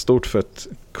ett stort fett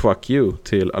quack you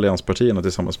till allianspartierna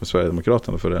tillsammans med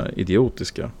Sverigedemokraterna för det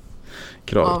idiotiska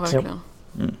kravet. Ja, verkligen.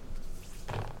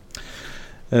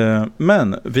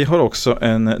 Men vi har också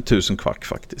en 1000 kvack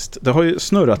faktiskt. Det har ju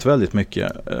snurrat väldigt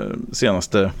mycket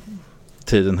senaste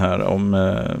tiden här om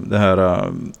det här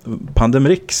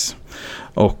Pandemrix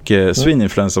och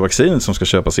svininfluensavaccinet som ska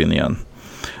köpas in igen.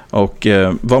 Och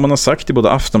vad man har sagt i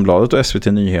både Aftonbladet och SVT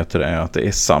Nyheter är att det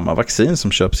är samma vaccin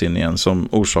som köps in igen som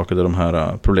orsakade de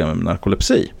här problemen med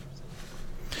narkolepsi.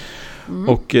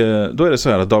 Och då är det så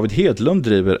här att David Hedlund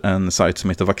driver en sajt som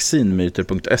heter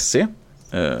vaccinmyter.se.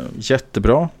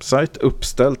 Jättebra sajt,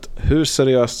 uppställt hur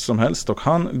seriöst som helst, och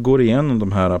han går igenom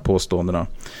de här påståendena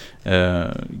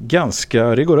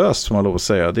ganska rigoröst, får man lov att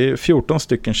säga. Det är 14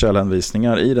 stycken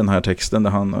källhänvisningar i den här texten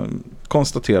där han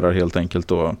konstaterar helt enkelt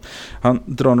då, han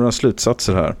drar några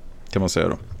slutsatser här, kan man säga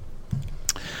då.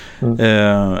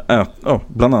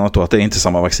 Bland annat då att det är inte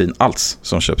samma vaccin alls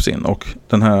som köps in, och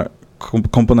den här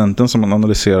komponenten som man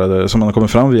analyserade, som man har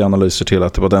kommit fram via analyser till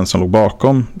att det var den som låg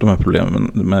bakom de här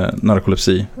problemen med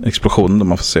narkolepsi-explosionen, om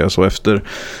man får säga så, efter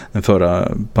den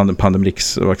förra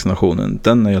Pandemrix-vaccinationen,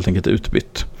 den är helt enkelt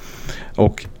utbytt.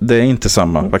 Och det är inte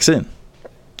samma vaccin,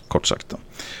 kort sagt då.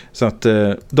 Så att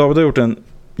David har gjort en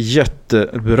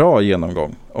jättebra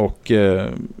genomgång och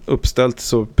uppställt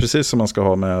så precis som man ska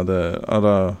ha med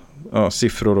alla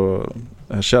siffror och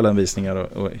källhänvisningar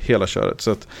och hela köret.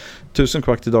 Så att 1000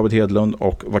 kvack till David Hedlund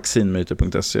och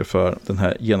vaccinmyter.se för den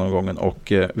här genomgången,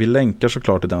 och vi länkar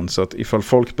såklart till den, så att ifall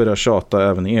folk börjar tjata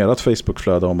även i ert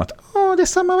Facebookflöde om att det är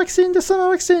samma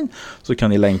vaccin, så kan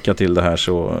ni länka till det här,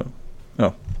 så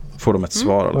får de ett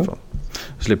svar i alla fall.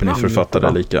 Så slipper ni författa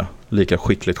det lika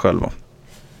skickligt själva.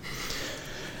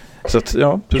 Så att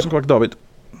 1000 kvack David,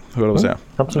 hur jag säga.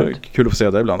 Absolut. Kul att få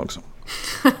säga det ibland också.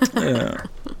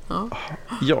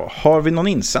 Har vi någon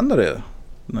insändare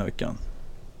den här veckan?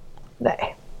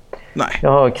 Nej.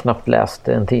 Jag har knappt läst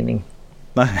en tidning.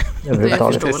 Nej. Det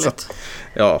är förståeligt.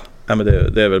 Men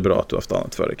det är väl bra att du har haft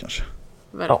annat för dig kanske.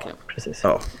 Verkligen. Ja, precis.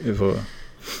 Ja, vi får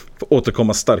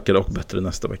återkomma starkare och bättre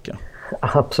nästa vecka.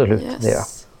 Absolut,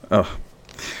 yes. Det är.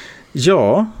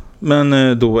 Ja,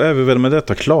 men då är vi väl med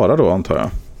detta klara då, antar jag.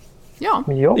 Ja.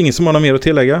 Ingen som har något mer att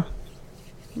tillägga?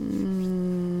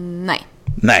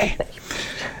 Nej.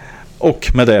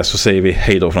 Och med det så säger vi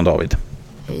hej då från David.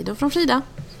 Hej då från Frida.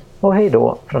 Och hej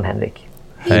då från Henrik.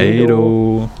 Hej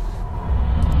då.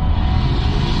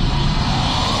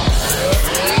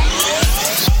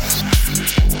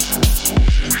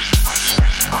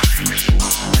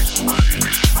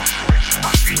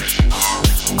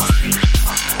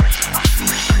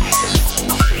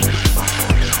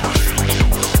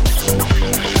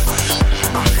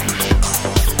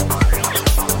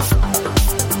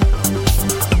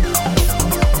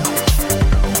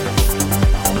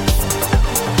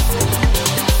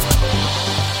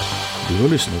 Du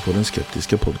har lyssnat på den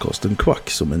skeptiska podcasten Quack,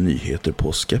 som är nyheter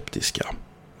på skeptiska.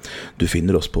 Du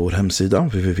finner oss på vår hemsida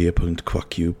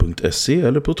www.quacku.se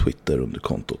eller på Twitter under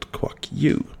kontot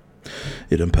quacku.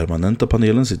 I den permanenta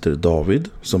panelen sitter David,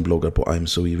 som bloggar på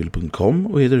imsoevil.com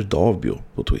och heter Davbio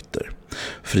på Twitter.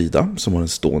 Frida, som har en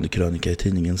stående krönika i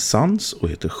tidningen Sans och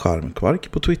heter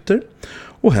Charmkvark på Twitter.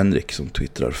 Och Henrik, som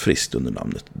twittrar friskt under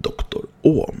namnet Dr.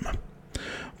 Ohm.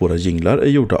 Våra jinglar är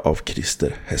gjorda av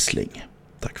Christer Hässling.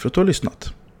 Tack för att du har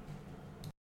lyssnat.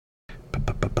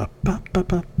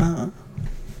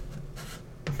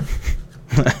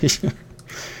 Nej.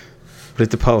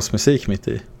 Lite pausmusik mitt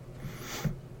i.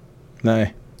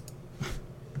 Nej.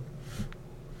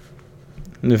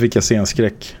 Nu fick jag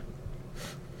scenskräck.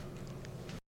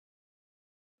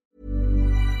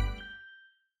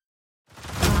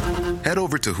 Head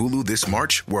over to Hulu this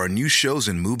March, where our new shows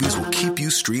and movies will keep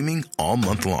you streaming all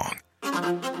month long.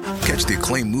 Catch the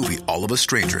acclaimed movie All of Us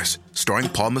Strangers, starring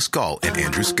Paul Mescal and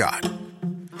Andrew Scott.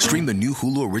 Stream the new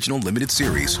Hulu original limited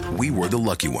series We Were the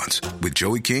Lucky Ones with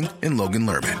Joey King and Logan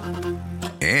Lerman.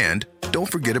 And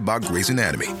don't forget about Grey's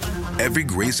Anatomy. Every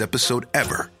Grey's episode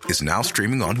ever is now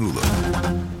streaming on Hulu.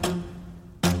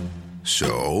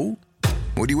 So,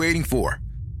 what are you waiting for?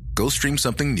 Go stream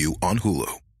something new on Hulu.